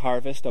grain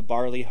harvest, a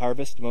barley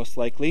harvest most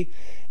likely,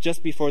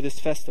 just before this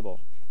festival.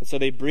 And so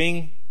they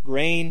bring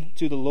grain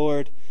to the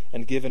Lord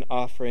and give an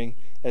offering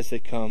as they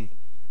come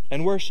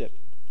and worship.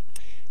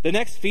 The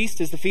next feast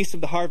is the Feast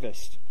of the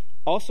Harvest,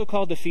 also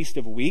called the Feast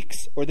of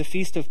Weeks or the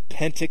Feast of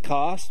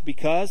Pentecost,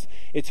 because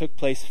it took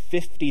place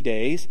 50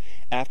 days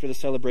after the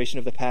celebration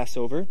of the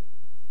Passover.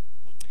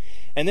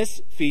 And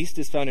this feast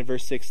is found in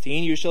verse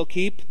 16. You shall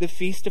keep the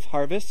Feast of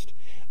Harvest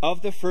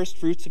of the first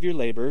fruits of your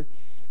labor,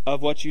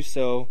 of what you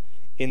sow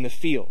in the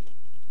field.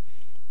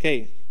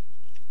 Okay,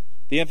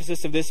 the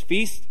emphasis of this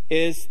feast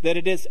is that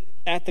it is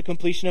at the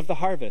completion of the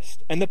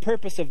harvest. And the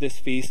purpose of this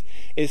feast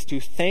is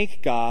to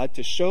thank God,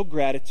 to show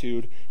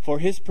gratitude for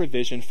his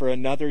provision for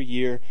another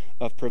year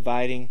of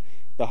providing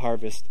the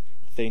harvest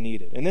they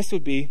needed. And this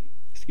would be,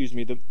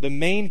 the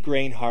main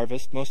grain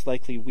harvest, most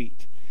likely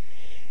wheat.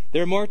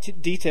 There are more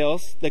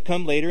details that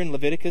come later in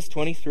Leviticus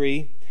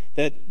 23,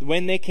 that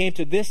when they came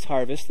to this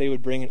harvest, they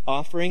would bring an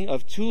offering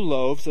of 2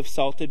 loaves of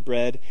salted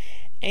bread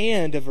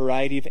and a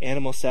variety of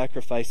animal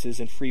sacrifices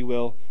and free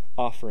will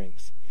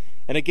offerings.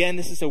 And again,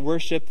 this is a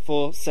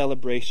worshipful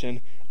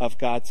celebration of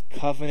God's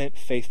covenant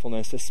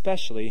faithfulness,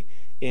 especially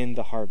in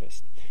the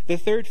harvest. The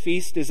third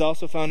feast is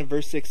also found in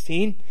verse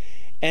 16,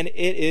 and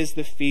it is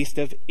the Feast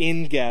of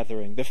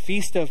Ingathering, the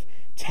Feast of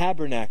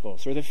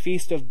Tabernacles, or the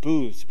Feast of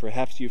Booths.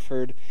 Perhaps you've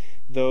heard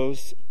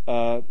those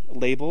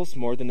labels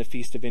more than the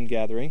Feast of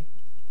Ingathering.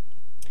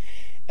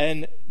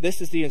 And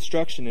this is the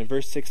instruction in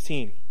verse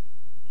 16.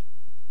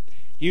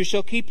 You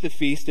shall keep the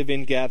Feast of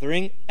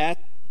Ingathering at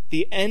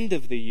the end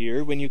of the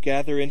year, when you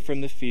gather in from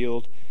the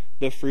field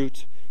the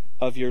fruit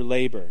of your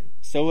labor.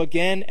 So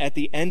again, at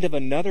the end of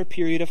another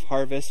period of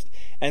harvest,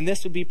 and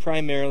this would be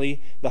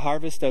primarily the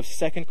harvest of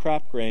second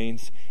crop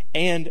grains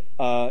and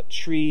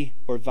tree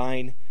or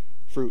vine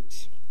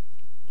fruits.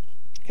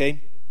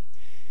 Okay?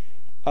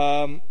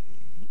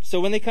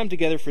 So when they come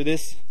together for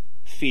this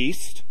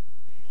feast,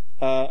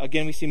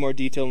 again, we see more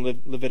detail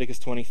in Leviticus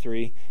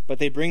 23, but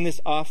they bring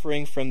this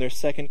offering from their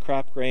second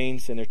crop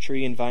grains and their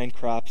tree and vine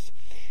crops.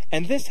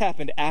 And this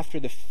happened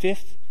after the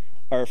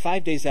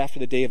 5 days after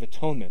the Day of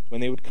Atonement, when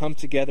they would come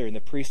together and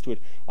the priest would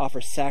offer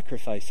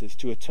sacrifices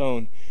to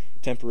atone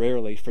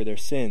temporarily for their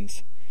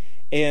sins.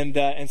 And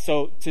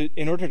so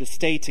in order to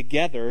stay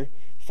together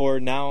for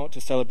now to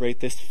celebrate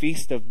this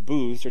Feast of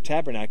Booths or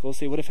Tabernacles,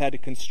 they would have had to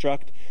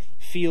construct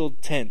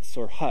field tents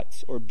or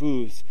huts or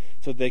booths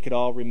so that they could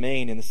all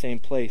remain in the same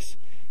place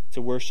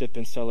to worship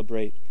and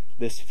celebrate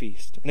this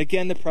feast. And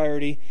again, the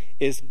priority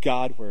is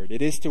Godward.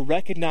 It is to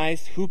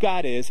recognize who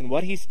God is and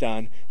what he's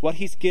done, what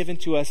he's given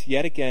to us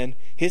yet again,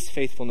 his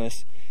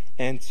faithfulness,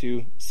 and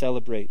to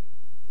celebrate.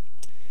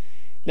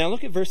 Now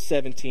look at verse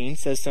 17. It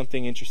says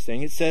something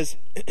interesting. It says,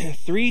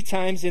 3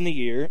 times in the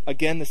year,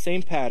 again the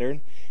same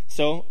pattern,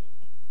 so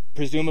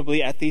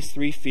presumably at these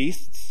 3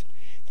 feasts,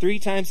 3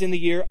 times in the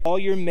year all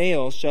your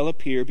males shall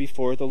appear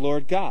before the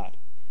Lord God.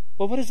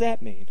 Well, what does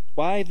that mean?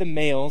 Why the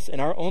males,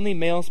 and are only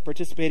males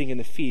participating in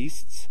the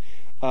feasts?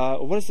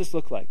 What does this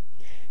look like?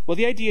 Well,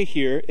 the idea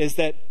here is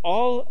that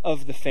all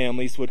of the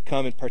families would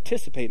come and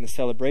participate in the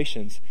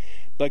celebrations,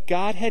 but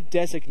God had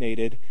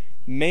designated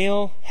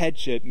male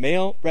headship,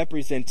 male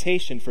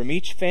representation from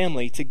each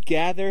family to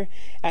gather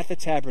at the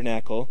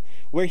tabernacle,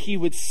 where he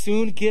would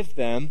soon give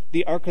them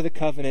the Ark of the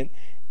Covenant,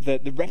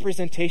 the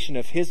representation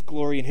of his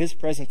glory and his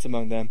presence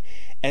among them,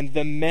 and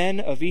the men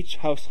of each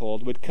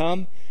household would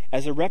come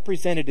as a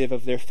representative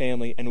of their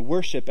family and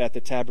worship at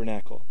the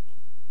tabernacle.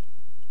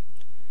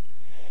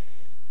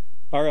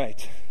 All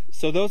right,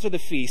 so those are the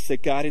feasts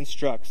that God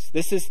instructs.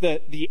 This is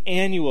the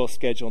annual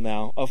schedule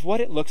now of what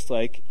it looks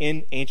like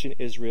in ancient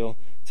Israel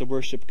to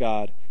worship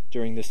God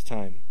during this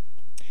time.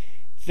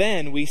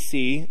 Then we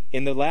see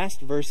in the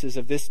last verses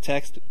of this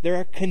text, there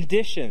are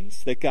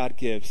conditions that God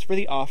gives for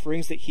the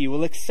offerings that he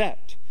will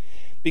accept.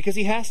 Because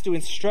he has to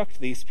instruct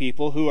these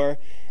people who are,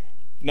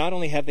 not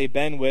only have they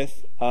been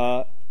with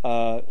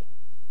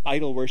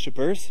idol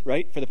worshippers,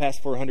 right, for the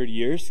past 400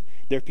 years,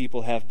 their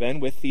people have been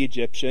with the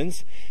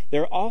Egyptians.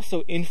 They're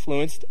also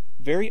influenced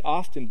very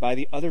often by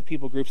the other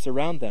people groups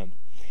around them,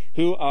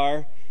 who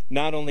are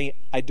not only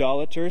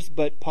idolaters,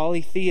 but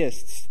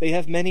polytheists. They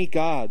have many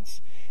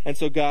gods. And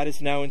so God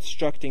is now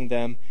instructing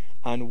them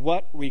on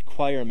what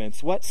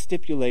requirements, what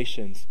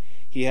stipulations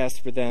he has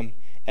for them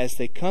as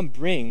they come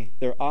bring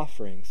their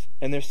offerings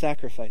and their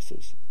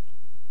sacrifices.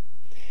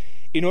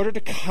 In order to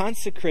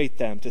consecrate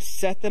them, to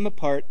set them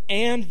apart,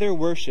 and their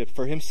worship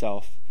for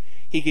himself,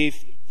 he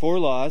gave 4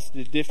 laws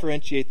to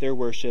differentiate their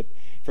worship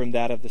from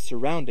that of the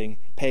surrounding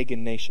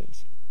pagan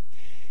nations.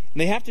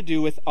 And they have to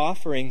do with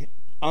offering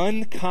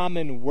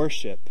uncommon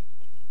worship,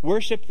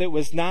 worship that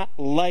was not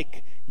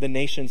like the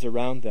nations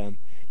around them,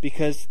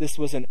 because this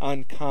was an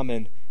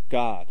uncommon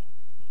God.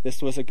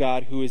 This was a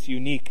God who is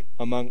unique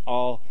among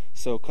all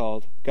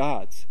so-called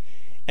gods.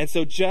 And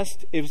so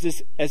it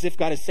was as if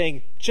God is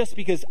saying, just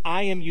because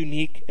I am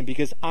unique and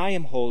because I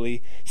am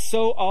holy,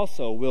 so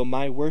also will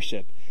my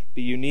worship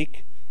be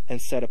unique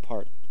and set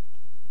apart.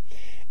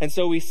 And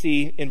so we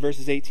see in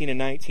verses 18 and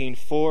 19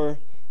 4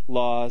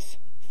 laws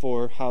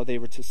for how they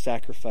were to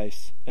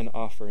sacrifice and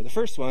offer. The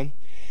first one,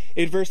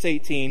 in verse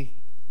 18,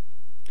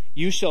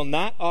 you shall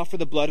not offer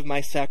the blood of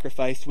my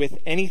sacrifice with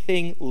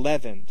anything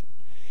leavened.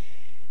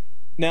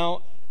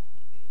 Now,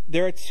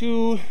 there are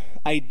 2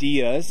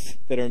 ideas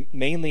that are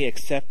mainly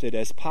accepted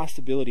as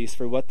possibilities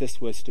for what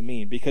this was to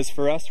mean. Because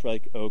for us, we're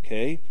like,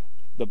 okay,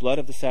 the blood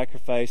of the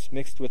sacrifice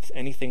mixed with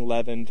anything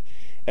leavened,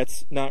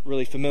 that's not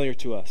really familiar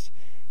to us.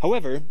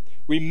 However,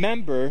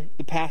 remember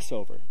the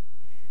Passover.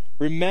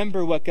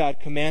 Remember what God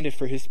commanded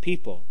for his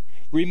people.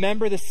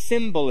 Remember the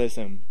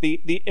symbolism,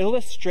 the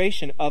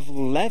illustration of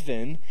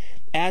leaven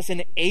as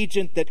an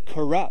agent that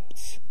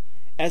corrupts,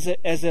 as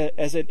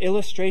an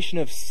illustration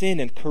of sin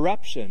and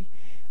corruption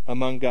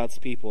among God's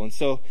people. And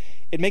so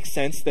it makes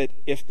sense that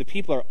if the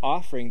people are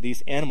offering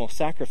these animal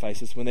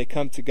sacrifices when they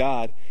come to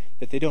God,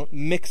 that they don't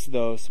mix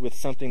those with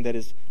something that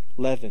is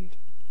leavened.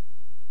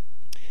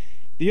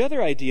 The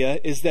other idea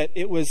is that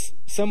it was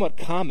somewhat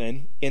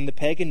common in the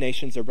pagan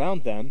nations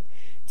around them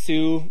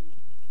to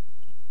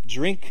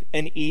drink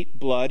and eat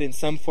blood in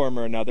some form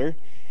or another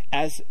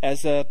as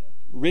a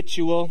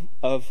ritual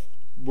of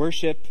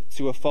worship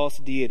to a false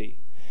deity.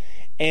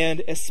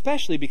 And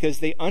especially because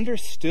they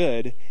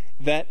understood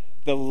that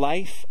the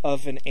life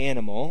of an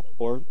animal,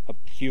 or a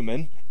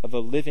human, of a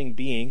living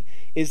being,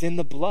 is in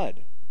the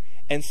blood.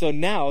 And so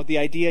now the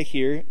idea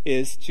here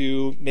is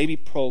to maybe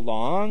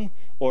prolong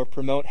or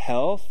promote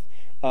health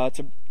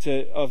of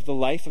the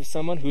life of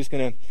someone who's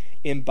going to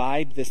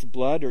imbibe this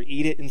blood or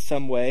eat it in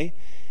some way.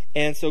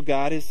 And so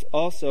God is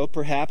also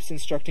perhaps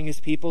instructing his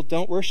people,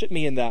 don't worship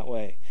me in that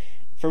way.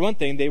 For one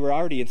thing, they were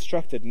already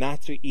instructed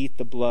not to eat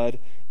the blood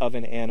of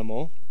an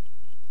animal.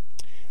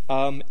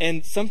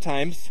 And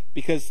sometimes,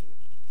 because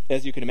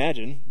as you can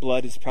imagine,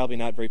 blood is probably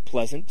not very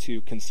pleasant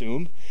to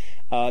consume,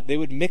 they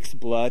would mix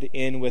blood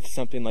in with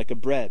something like a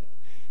bread,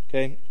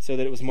 okay, so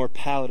that it was more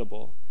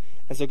palatable.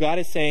 And so God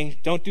is saying,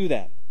 don't do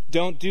that.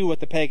 Don't do what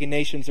the pagan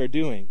nations are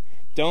doing.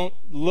 Don't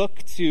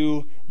look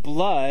to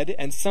blood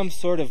and some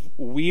sort of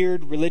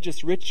weird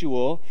religious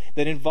ritual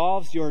that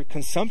involves your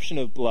consumption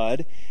of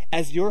blood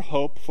as your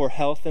hope for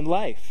health and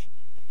life.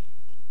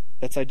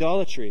 That's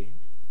idolatry.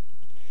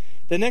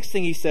 The next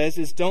thing he says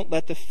is, don't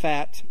let the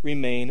fat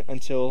remain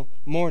until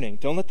morning.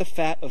 Don't let the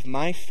fat of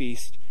my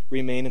feast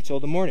remain until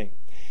the morning.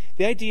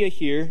 The idea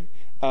here,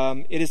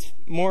 it is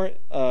more,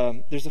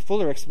 there's a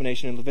fuller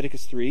explanation in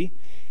Leviticus 3,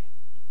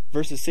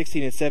 verses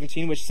 16 and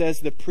 17, which says,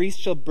 the priest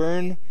shall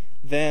burn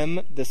them,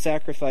 the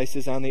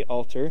sacrifices, on the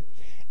altar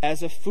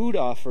as a food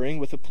offering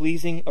with a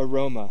pleasing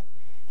aroma.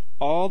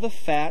 All the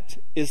fat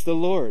is the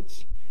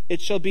Lord's. It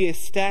shall be a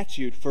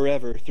statute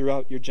forever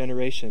throughout your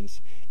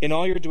generations, in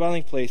all your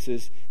dwelling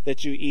places,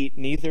 that you eat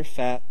neither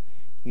fat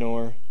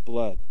nor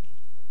blood.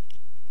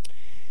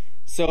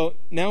 So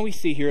now we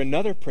see here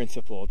another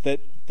principle, that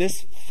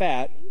this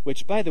fat,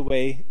 which, by the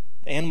way,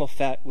 animal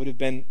fat would have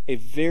been a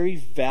very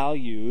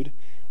valued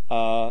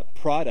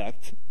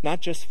product,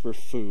 not just for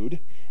food,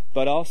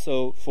 but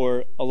also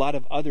for a lot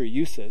of other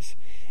uses.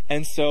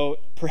 And so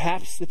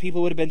perhaps the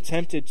people would have been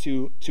tempted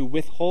to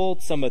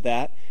withhold some of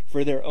that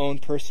for their own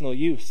personal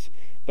use.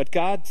 But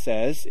God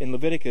says in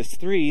Leviticus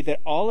 3 that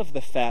all of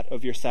the fat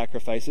of your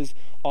sacrifices,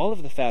 all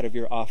of the fat of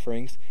your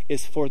offerings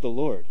is for the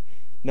Lord.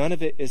 None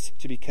of it is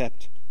to be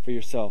kept for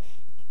yourself.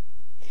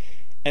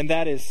 And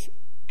that is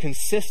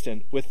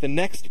consistent with the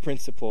next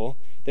principle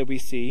that we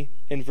see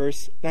in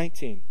verse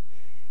 19.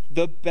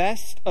 The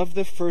best of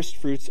the first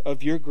fruits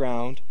of your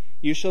ground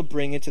you shall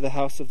bring into the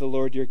house of the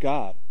Lord your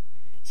God.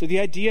 So the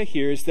idea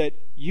here is that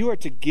you are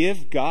to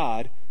give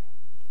God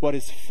what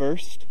is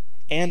first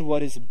and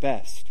what is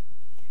best.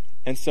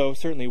 And so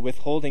certainly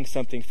withholding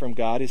something from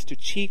God is to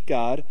cheat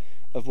God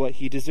of what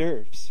he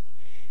deserves.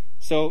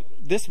 So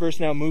this verse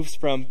now moves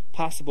from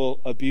possible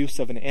abuse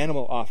of an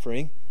animal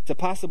offering to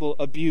possible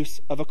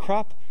abuse of a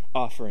crop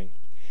offering.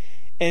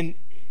 And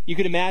you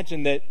could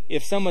imagine that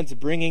if someone's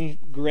bringing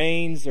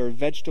grains or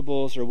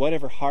vegetables or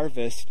whatever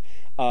harvest,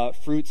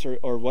 fruits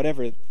or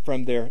whatever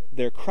from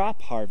their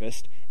crop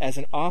harvest as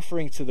an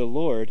offering to the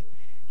Lord,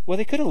 well,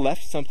 they could have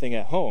left something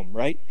at home,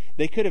 right?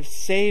 They could have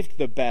saved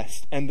the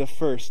best and the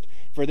first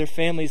for their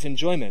family's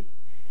enjoyment,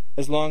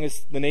 as long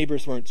as the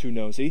neighbors weren't too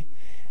nosy.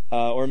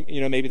 Or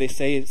maybe they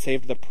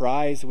saved the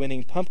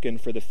prize-winning pumpkin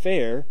for the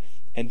fair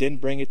and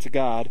didn't bring it to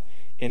God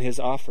in his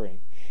offering.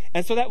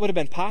 And so that would have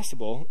been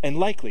possible and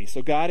likely.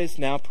 So God is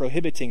now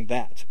prohibiting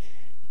that.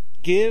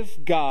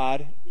 Give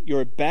God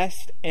your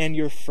best and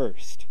your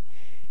first.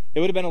 It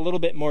would have been a little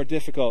bit more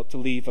difficult to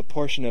leave a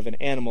portion of an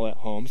animal at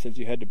home since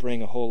you had to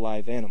bring a whole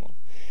live animal.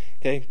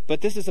 Okay,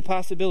 but this is a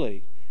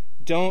possibility.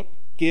 Don't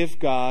give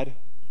God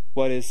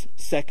what is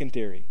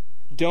secondary.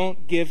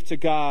 Don't give to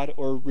God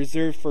or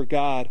reserve for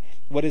God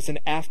what is an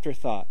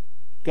afterthought.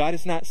 God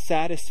is not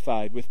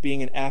satisfied with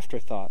being an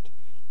afterthought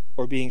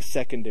or being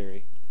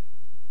secondary.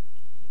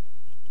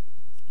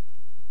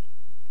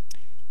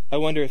 I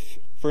wonder if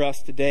for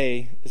us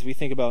today, as we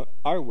think about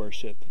our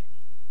worship,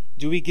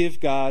 do we give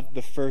God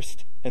the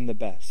first and the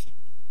best?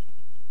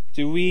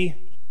 Do we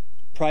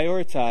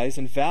prioritize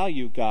and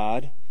value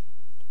God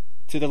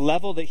to the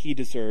level that he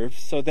deserves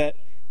so that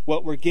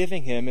what we're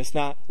giving him is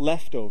not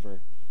leftover,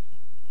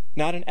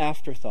 not an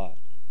afterthought,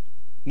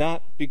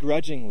 not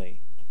begrudgingly,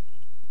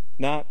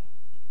 not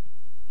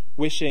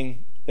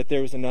wishing that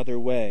there was another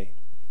way,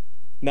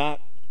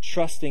 not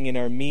trusting in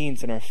our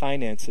means and our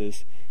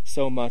finances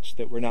so much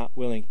that we're not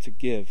willing to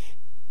give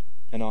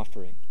an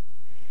offering.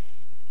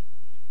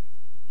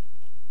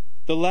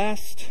 The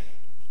last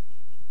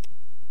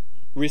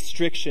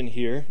restriction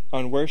here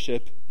on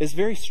worship is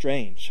very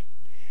strange.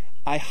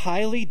 I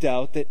highly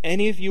doubt that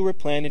any of you were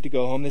planning to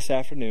go home this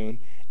afternoon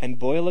and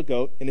boil a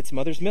goat in its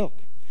mother's milk.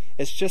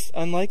 It's just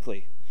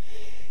unlikely.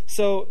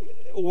 So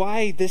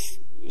why this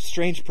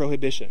strange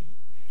prohibition?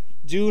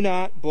 Do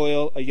not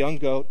boil a young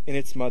goat in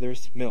its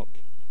mother's milk.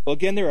 Well,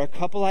 again, there are a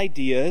couple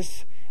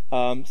ideas,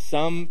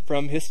 some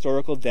from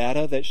historical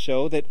data that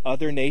show that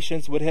other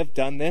nations would have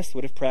done this,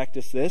 would have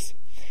practiced this.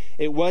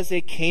 It was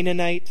a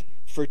Canaanite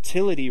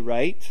fertility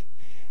rite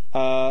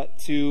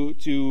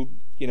to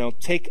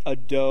take a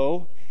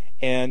doe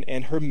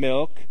and her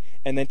milk,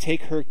 and then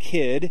take her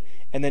kid,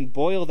 and then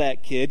boil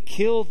that kid,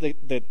 kill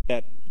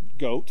that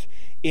goat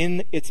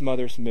in its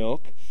mother's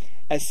milk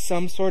as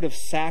some sort of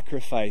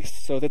sacrifice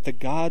so that the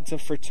gods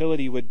of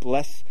fertility would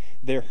bless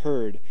their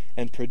herd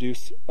and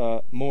produce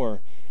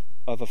more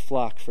of a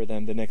flock for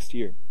them the next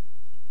year.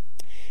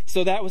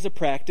 So that was a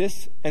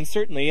practice, and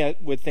certainly I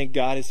would think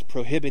God is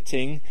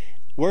prohibiting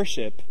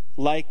worship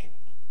like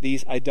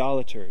these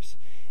idolaters.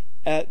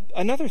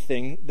 Another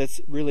thing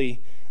that's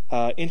really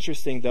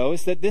interesting, though,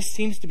 is that this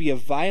seems to be a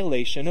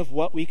violation of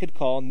what we could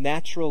call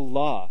natural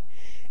law.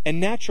 And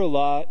natural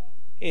law,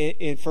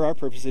 for our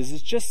purposes,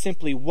 is just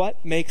simply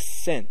what makes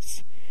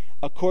sense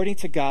according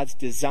to God's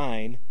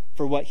design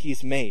for what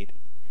he's made.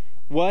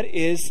 What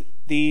is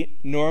the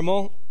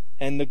normal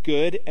and the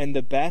good and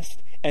the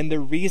best and the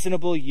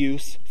reasonable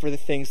use for the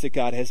things that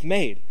God has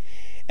made?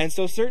 And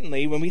so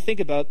certainly when we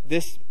think about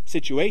this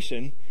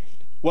situation,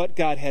 what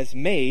God has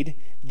made,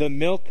 the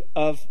milk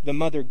of the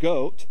mother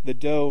goat, the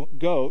doe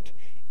goat,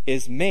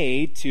 is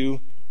made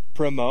to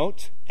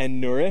promote and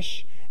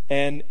nourish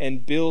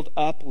and build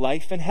up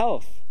life and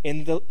health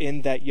in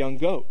that young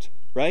goat,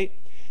 right?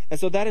 And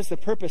so that is the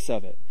purpose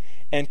of it.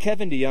 And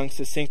Kevin DeYoung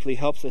succinctly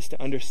helps us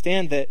to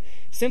understand that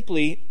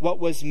simply what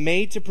was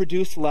made to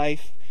produce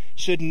life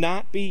should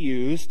not be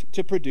used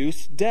to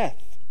produce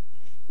death.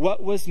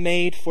 What was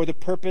made for the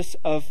purpose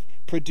of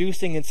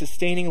producing and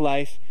sustaining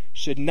life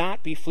should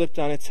not be flipped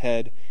on its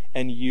head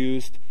and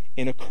used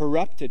in a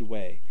corrupted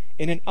way,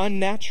 in an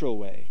unnatural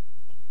way.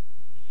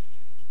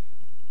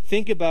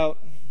 Think about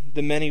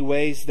the many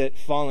ways that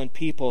fallen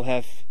people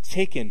have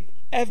taken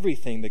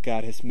everything that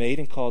God has made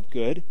and called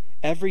good,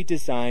 every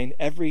design,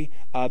 every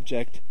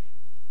object,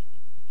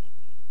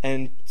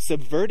 and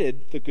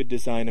subverted the good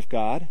design of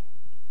God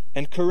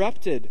and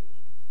corrupted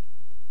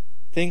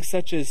things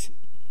such as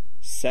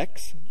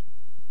sex,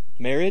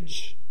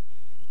 marriage,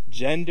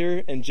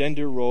 gender, and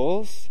gender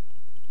roles.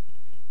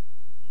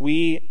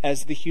 We,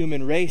 as the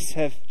human race,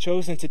 have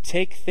chosen to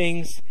take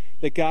things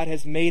that God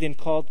has made and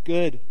called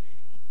good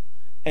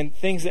and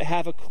things that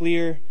have a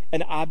clear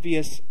and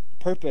obvious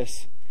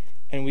purpose,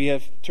 and we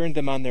have turned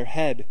them on their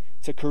head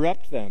to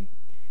corrupt them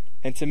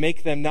and to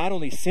make them not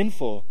only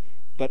sinful,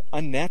 but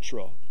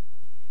unnatural.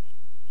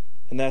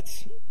 And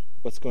that's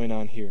what's going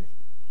on here.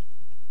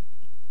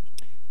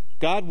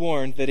 God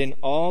warned that in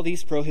all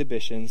these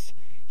prohibitions,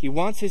 he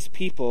wants his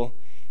people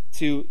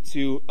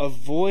to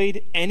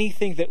avoid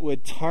anything that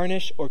would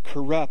tarnish or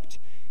corrupt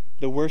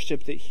the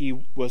worship that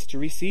he was to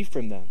receive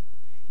from them.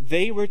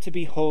 They were to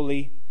be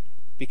holy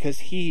because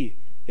he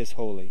is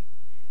holy.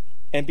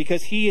 And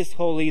because he is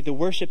holy, the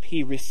worship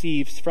he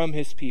receives from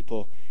his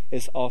people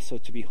is also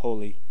to be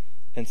holy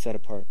and set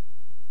apart.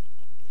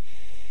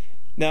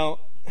 Now,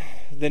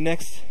 the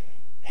next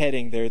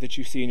heading there that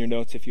you see in your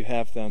notes, if you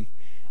have them,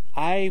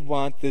 I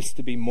want this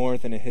to be more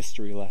than a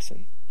history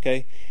lesson,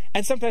 okay?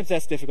 And sometimes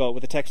that's difficult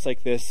with a text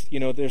like this.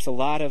 There's a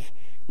lot of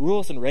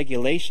rules and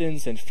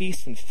regulations and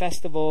feasts and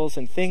festivals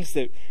and things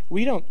that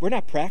we're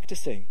not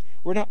practicing.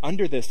 We're not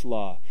under this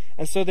law.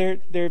 And so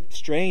they're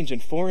strange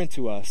and foreign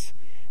to us.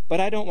 But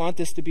I don't want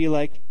this to be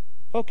like,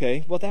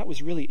 okay, well, that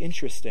was really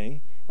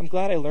interesting. I'm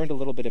glad I learned a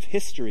little bit of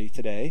history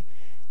today.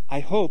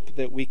 I hope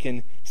that we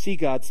can see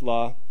God's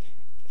law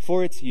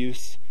for its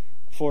use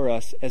for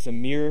us as a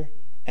mirror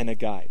and a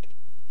guide.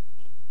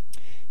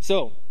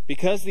 So,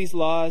 because these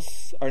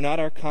laws are not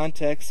our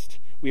context,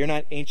 we are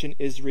not ancient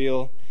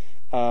Israel,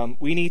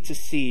 we need to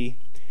see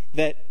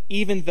that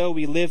even though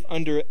we live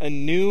under a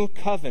new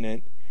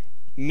covenant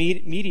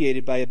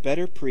mediated by a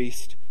better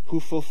priest who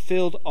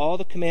fulfilled all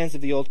the commands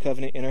of the old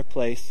covenant in our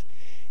place,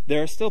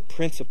 there are still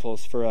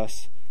principles for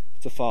us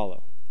to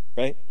follow,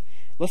 right?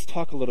 Let's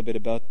talk a little bit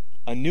about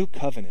a new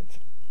covenant.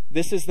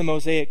 This is the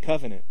Mosaic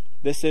covenant.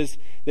 This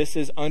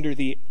is under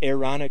the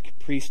Aaronic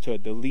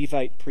priesthood, the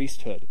Levite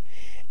priesthood.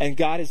 And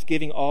God is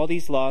giving all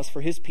these laws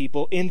for his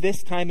people in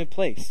this time and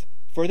place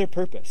for their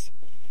purpose.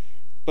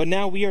 But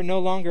now we are no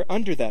longer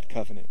under that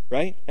covenant,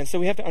 right? And so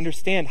we have to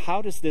understand,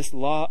 how does this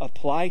law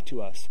apply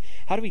to us?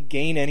 How do we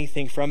gain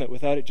anything from it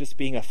without it just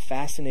being a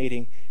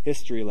fascinating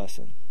history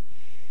lesson?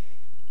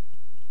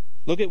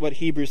 Look at what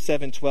Hebrews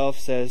 7:12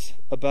 says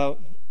about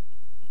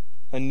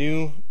a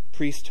new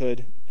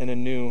priesthood and a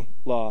new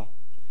law.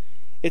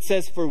 It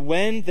says, "For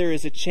when there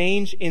is a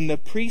change in the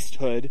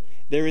priesthood,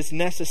 there is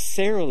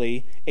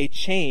necessarily a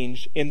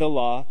change in the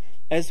law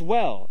as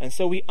well." And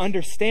so we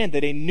understand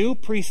that a new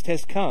priest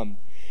has come.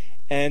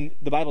 And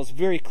the Bible is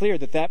very clear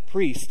that that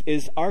priest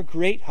is our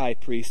great high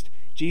priest,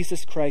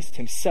 Jesus Christ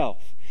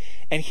himself.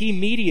 And he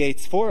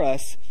mediates for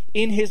us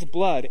in his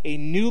blood a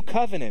new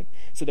covenant,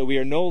 so that we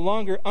are no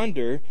longer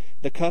under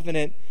the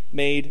covenant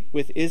made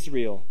with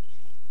Israel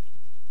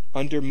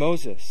under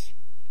Moses.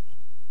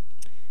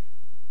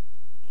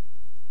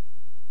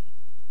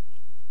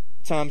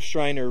 Tom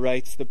Schreiner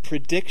writes, "The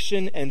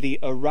prediction and the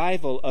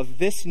arrival of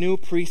this new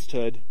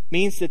priesthood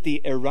means that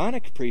the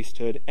Aaronic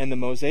priesthood and the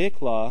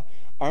Mosaic law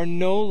are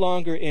no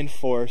longer in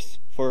force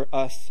for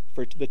us,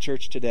 for the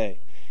church today.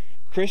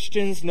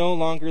 Christians no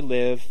longer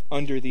live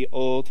under the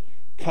old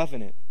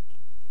covenant.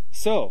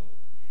 So,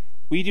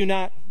 we do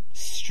not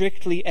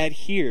strictly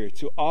adhere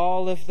to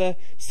all of the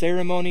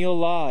ceremonial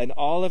law and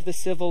all of the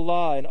civil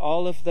law and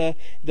all of the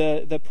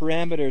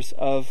parameters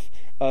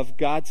of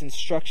God's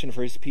instruction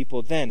for his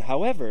people then.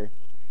 However,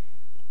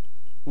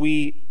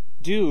 we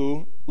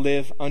do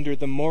live under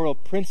the moral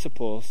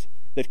principles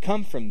that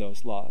come from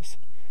those laws,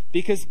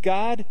 because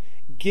God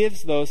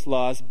gives those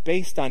laws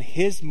based on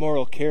his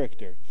moral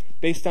character,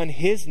 based on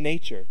his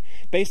nature,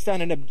 based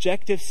on an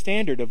objective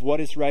standard of what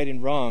is right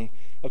and wrong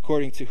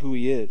according to who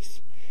he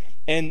is.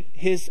 And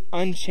his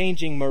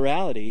unchanging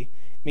morality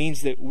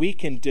means that we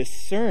can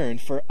discern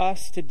for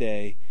us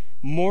today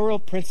moral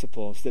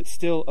principles that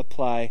still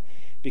apply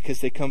because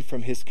they come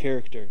from his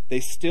character. They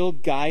still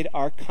guide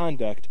our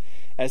conduct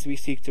as we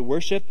seek to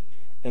worship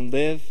and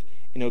live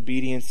in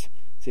obedience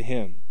to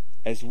him,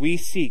 as we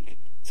seek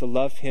to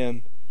love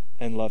him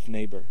and love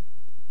neighbor.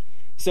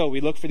 So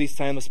we look for these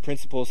timeless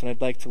principles, and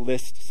I'd like to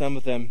list some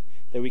of them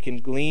that we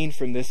can glean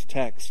from this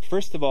text.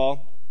 First of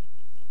all,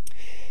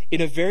 in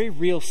a very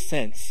real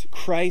sense,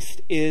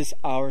 Christ is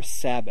our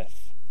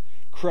Sabbath.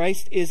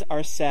 Christ is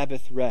our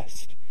Sabbath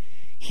rest.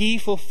 He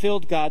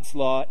fulfilled God's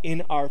law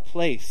in our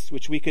place,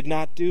 which we could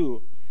not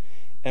do,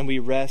 and we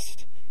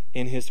rest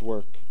in his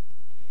work.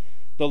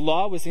 The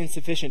law was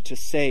insufficient to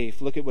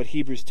save. Look at what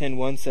Hebrews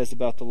 10:1 says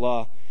about the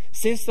law.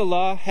 "Since the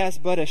law has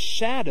but a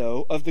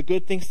shadow of the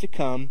good things to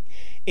come,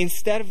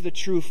 instead of the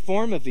true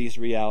form of these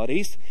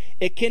realities,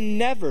 it can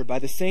never, by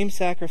the same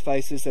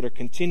sacrifices that are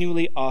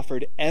continually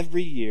offered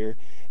every year,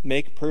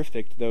 make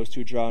perfect those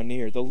who draw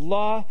near." The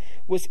law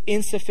was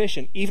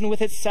insufficient, even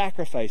with its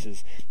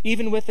sacrifices,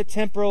 even with the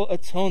temporal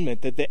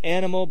atonement that the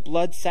animal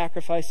blood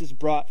sacrifices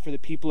brought for the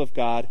people of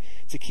God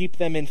to keep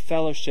them in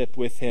fellowship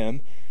with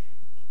him.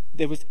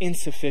 It was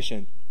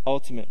insufficient,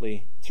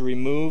 ultimately, to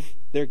remove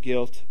their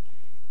guilt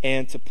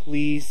and to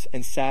please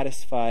and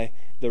satisfy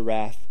the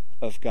wrath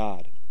of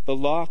God. The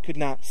law could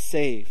not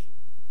save.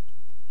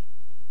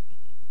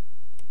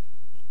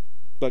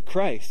 But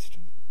Christ,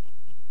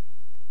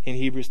 in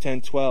Hebrews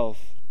 10:12,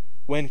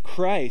 when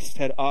Christ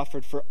had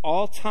offered for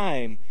all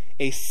time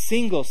a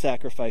single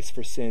sacrifice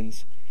for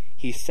sins,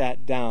 he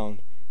sat down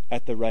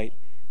at the right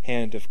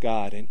hand of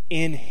God. And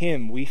in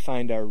him we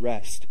find our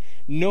rest,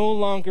 no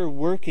longer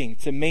working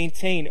to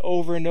maintain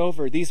over and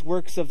over these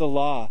works of the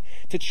law,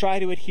 to try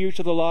to adhere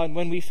to the law, and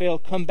when we fail,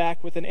 come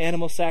back with an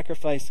animal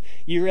sacrifice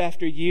year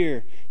after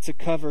year to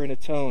cover and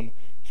atone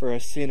for our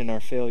sin and our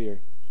failure.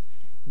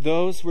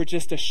 Those were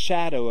just a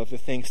shadow of the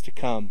things to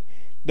come.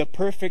 The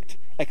perfect,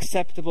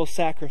 acceptable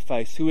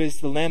sacrifice, who is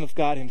the Lamb of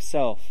God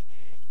himself,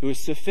 who is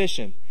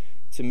sufficient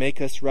to make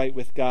us right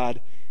with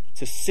God,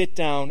 to sit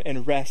down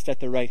and rest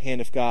at the right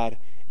hand of God,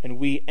 and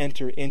we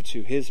enter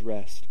into his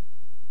rest.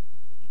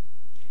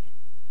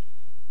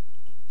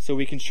 so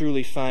we can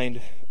truly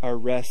find our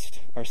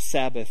rest, our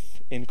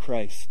Sabbath in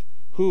Christ,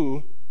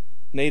 who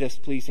made us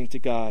pleasing to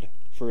God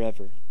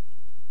forever.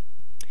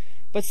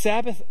 But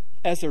Sabbath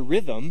as a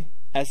rhythm,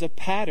 as a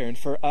pattern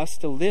for us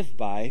to live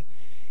by,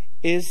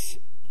 is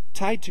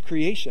tied to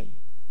creation,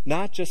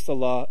 not just the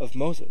law of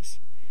Moses.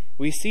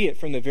 We see it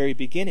from the very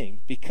beginning,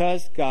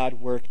 because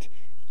God worked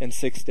in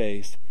 6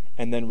 days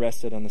and then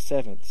rested on the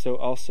seventh. So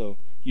also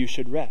you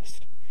should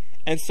rest.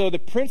 And so the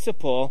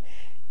principle,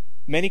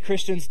 many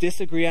Christians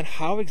disagree on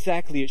how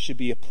exactly it should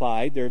be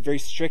applied. There are very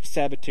strict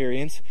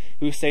Sabbatarians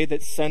who say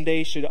that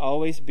Sunday should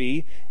always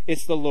be,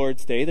 it's the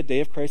Lord's Day, the day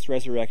of Christ's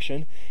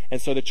resurrection.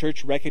 And so the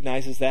church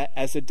recognizes that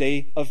as a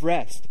day of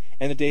rest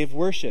and a day of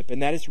worship,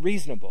 and that is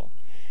reasonable.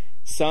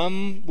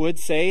 Some would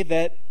say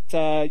that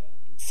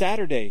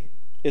Saturday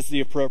is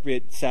the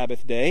appropriate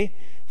Sabbath day,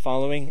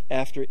 following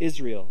after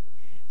Israel.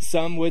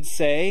 Some would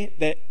say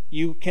that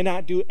you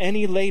cannot do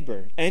any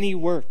labor, any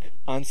work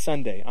on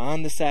Sunday,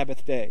 on the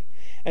Sabbath day.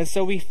 And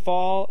so we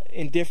fall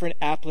in different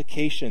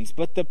applications.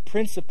 But the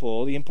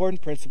principle, the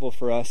important principle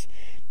for us,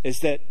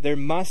 is that there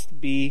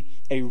must be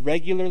a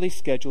regularly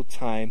scheduled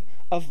time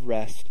of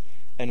rest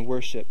and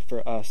worship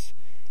for us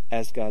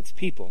as God's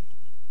people.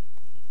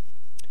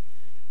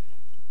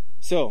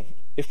 So,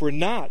 if we're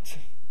not,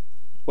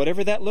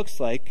 whatever that looks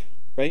like,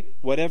 right,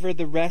 whatever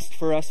the rest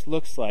for us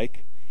looks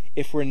like,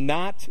 if we're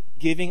not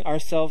giving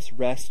ourselves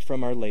rest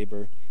from our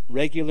labor,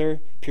 regular,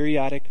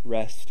 periodic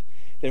rest,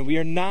 then we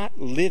are not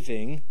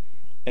living,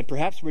 and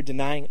perhaps we're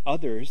denying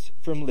others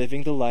from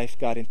living the life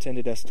God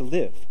intended us to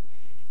live.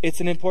 It's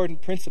an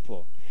important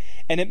principle.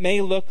 And it may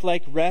look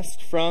like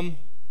rest from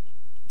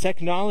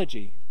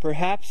technology.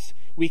 Perhaps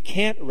we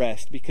can't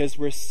rest because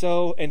we're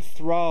so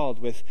enthralled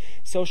with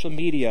social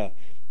media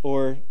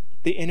or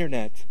the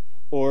internet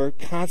or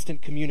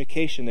constant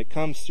communication that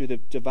comes through the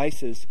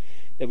devices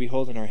that we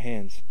hold in our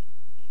hands.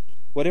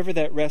 Whatever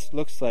that rest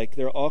looks like,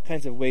 there are all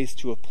kinds of ways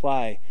to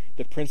apply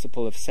the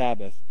principle of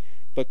Sabbath.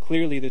 But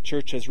clearly the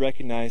church has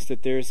recognized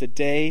that there is a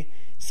day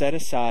set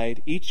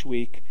aside each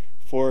week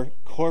for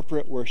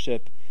corporate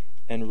worship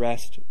and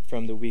rest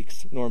from the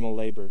week's normal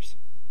labors.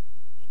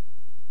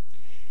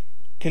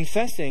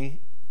 Confessing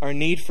our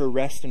need for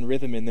rest and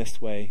rhythm in this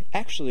way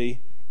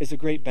actually is a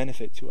great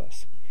benefit to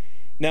us.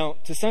 Now,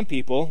 to some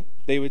people,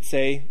 they would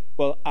say,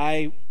 well,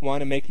 I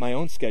want to make my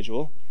own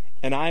schedule,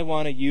 and I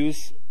want to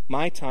use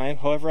my time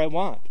however I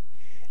want.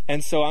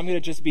 And so I'm going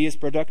to just be as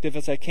productive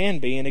as I can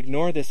be and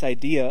ignore this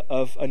idea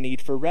of a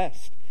need for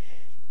rest.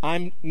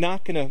 I'm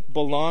not going to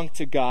belong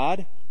to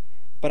God,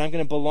 but I'm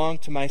going to belong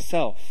to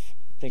myself.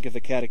 Think of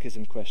the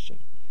catechism question.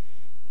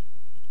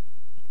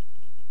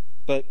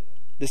 But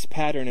this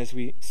pattern, as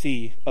we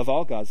see of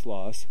all God's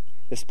laws,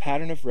 this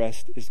pattern of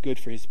rest is good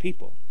for his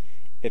people.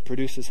 It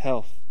produces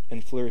health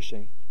and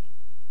flourishing.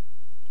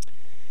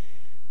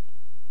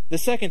 The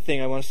second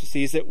thing I want us to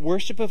see is that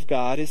worship of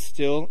God is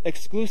still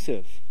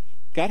exclusive.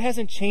 God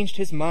hasn't changed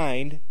his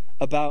mind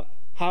about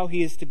how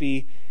he is to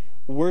be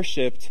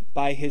worshipped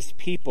by his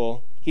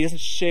people. He doesn't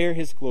share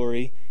his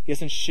glory. He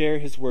doesn't share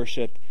his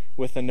worship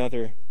with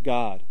another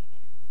God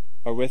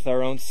or with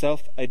our own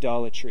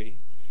self-idolatry.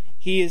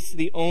 He is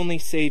the only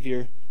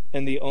Savior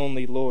and the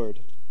only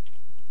Lord.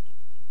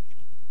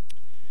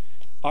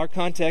 Our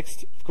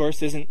context, of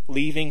course, isn't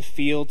leaving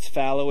fields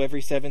fallow every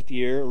seventh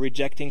year or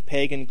rejecting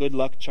pagan good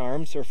luck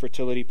charms or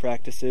fertility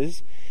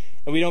practices.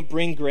 And we don't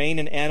bring grain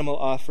and animal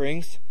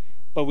offerings,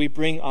 but we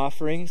bring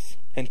offerings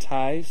and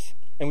tithes,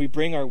 and we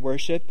bring our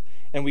worship,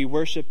 and we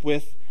worship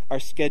with our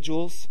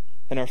schedules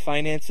and our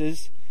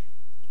finances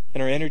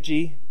and our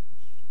energy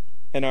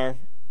and our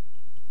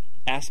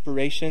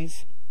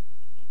aspirations.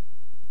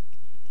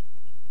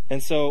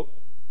 And so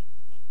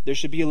there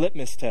should be a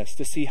litmus test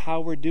to see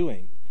how we're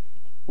doing.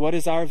 What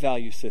is our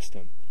value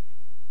system?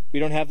 We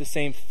don't have the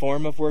same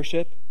form of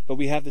worship, but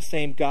we have the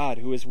same God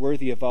who is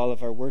worthy of all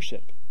of our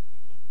worship.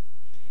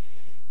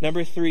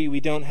 Number 3, we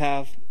don't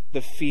have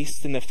the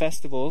feasts and the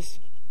festivals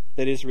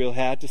that Israel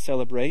had to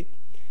celebrate,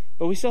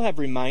 but we still have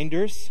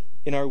reminders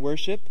in our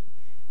worship.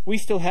 We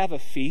still have a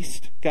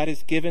feast. God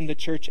has given the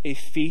church a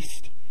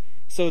feast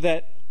so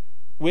that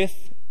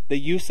with the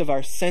use of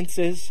our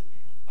senses,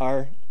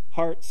 our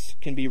hearts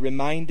can be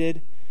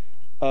reminded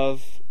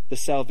of the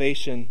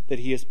salvation that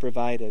he has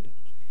provided,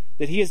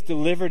 that he has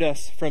delivered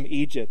us from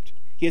Egypt.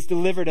 He has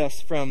delivered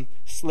us from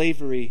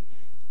slavery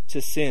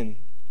to sin.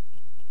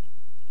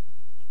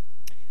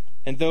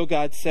 And though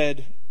God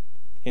said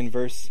in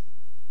verse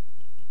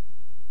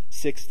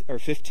 6 or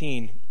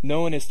 15,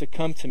 no one is to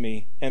come to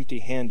me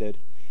empty-handed,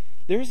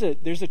 there's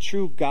a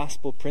true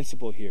gospel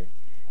principle here.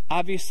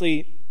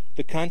 Obviously,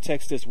 the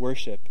context is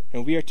worship,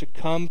 and we are to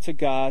come to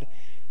God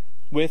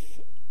with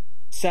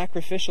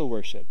sacrificial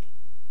worship.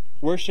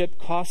 Worship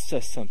costs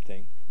us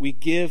something. We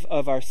give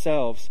of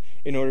ourselves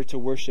in order to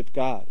worship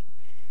God.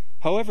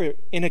 However,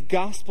 in a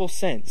gospel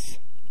sense,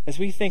 as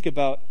we think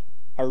about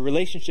our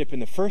relationship in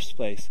the first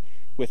place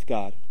with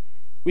God,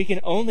 we can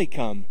only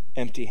come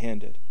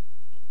empty-handed.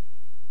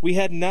 We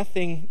had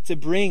nothing to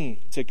bring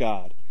to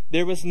God.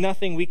 There was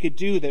nothing we could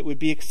do that would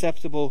be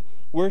acceptable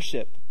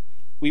worship.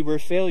 we were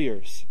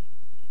failures.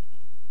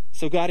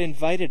 So God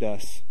invited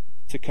us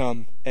to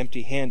come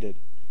empty-handed.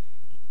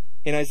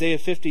 In Isaiah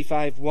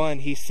 55:1,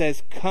 he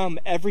says, "Come,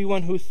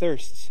 everyone who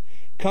thirsts,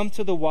 come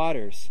to the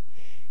waters.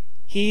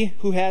 He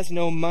who has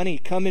no money,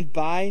 come and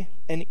buy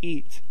and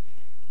eat.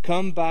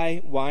 Come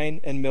buy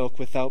wine and milk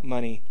without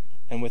money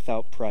and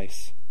without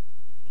price."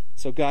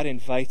 So God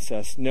invites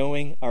us,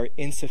 knowing our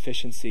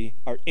insufficiency,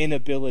 our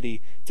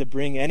inability to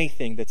bring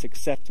anything that's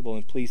acceptable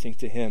and pleasing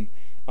to him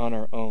on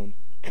our own.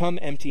 Come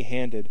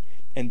empty-handed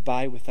and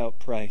buy without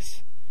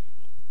price.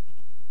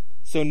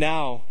 So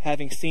now,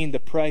 having seen the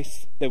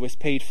price that was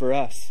paid for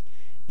us,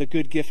 the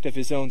good gift of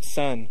his own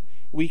Son,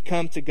 we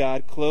come to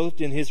God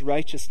clothed in his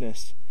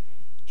righteousness.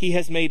 He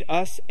has made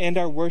us and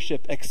our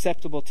worship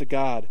acceptable to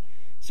God,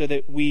 so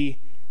that we,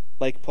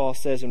 like Paul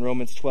says in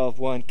Romans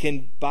 12:1,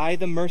 can, by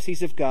the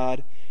mercies of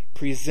God,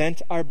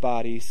 present our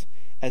bodies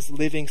as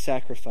living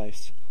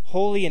sacrifice,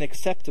 holy and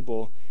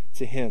acceptable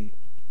to him,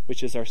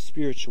 which is our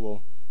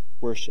spiritual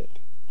worship.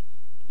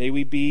 May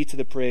we be to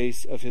the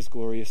praise of his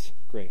glorious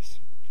grace.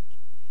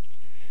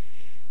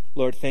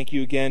 Lord, thank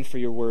you again for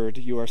your word.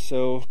 You are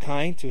so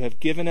kind to have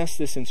given us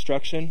this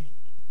instruction,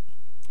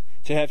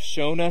 to have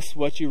shown us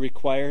what you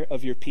require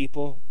of your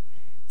people,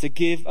 to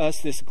give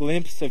us this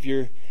glimpse of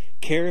your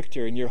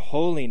character and your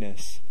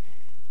holiness,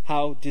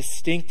 how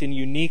distinct and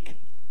unique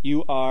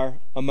you are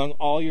among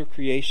all your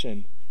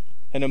creation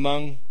and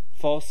among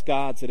false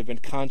gods that have been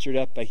conjured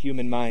up by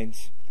human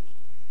minds.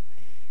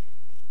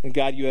 And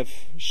God, you have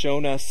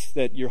shown us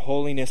that your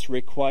holiness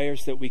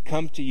requires that we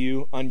come to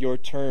you on your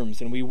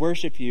terms, and we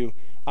worship you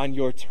on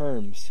your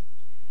terms.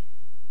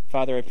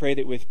 Father, I pray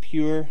that with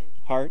pure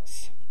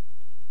hearts,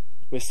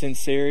 with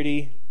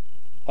sincerity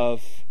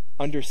of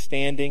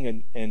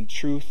understanding and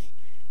truth,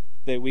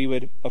 that we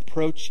would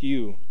approach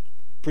you,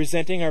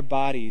 presenting our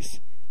bodies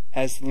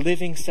as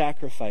living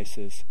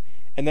sacrifices,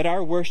 and that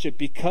our worship,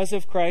 because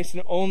of Christ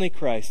and only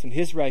Christ and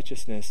his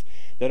righteousness,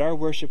 that our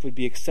worship would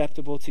be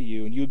acceptable to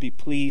you and you would be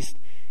pleased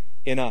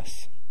in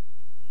us.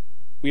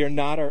 We are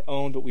not our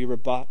own, but we were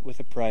bought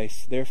with a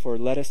price. Therefore,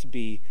 let us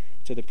be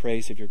to the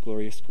praise of your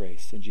glorious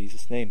grace. In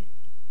Jesus' name,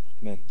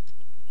 amen.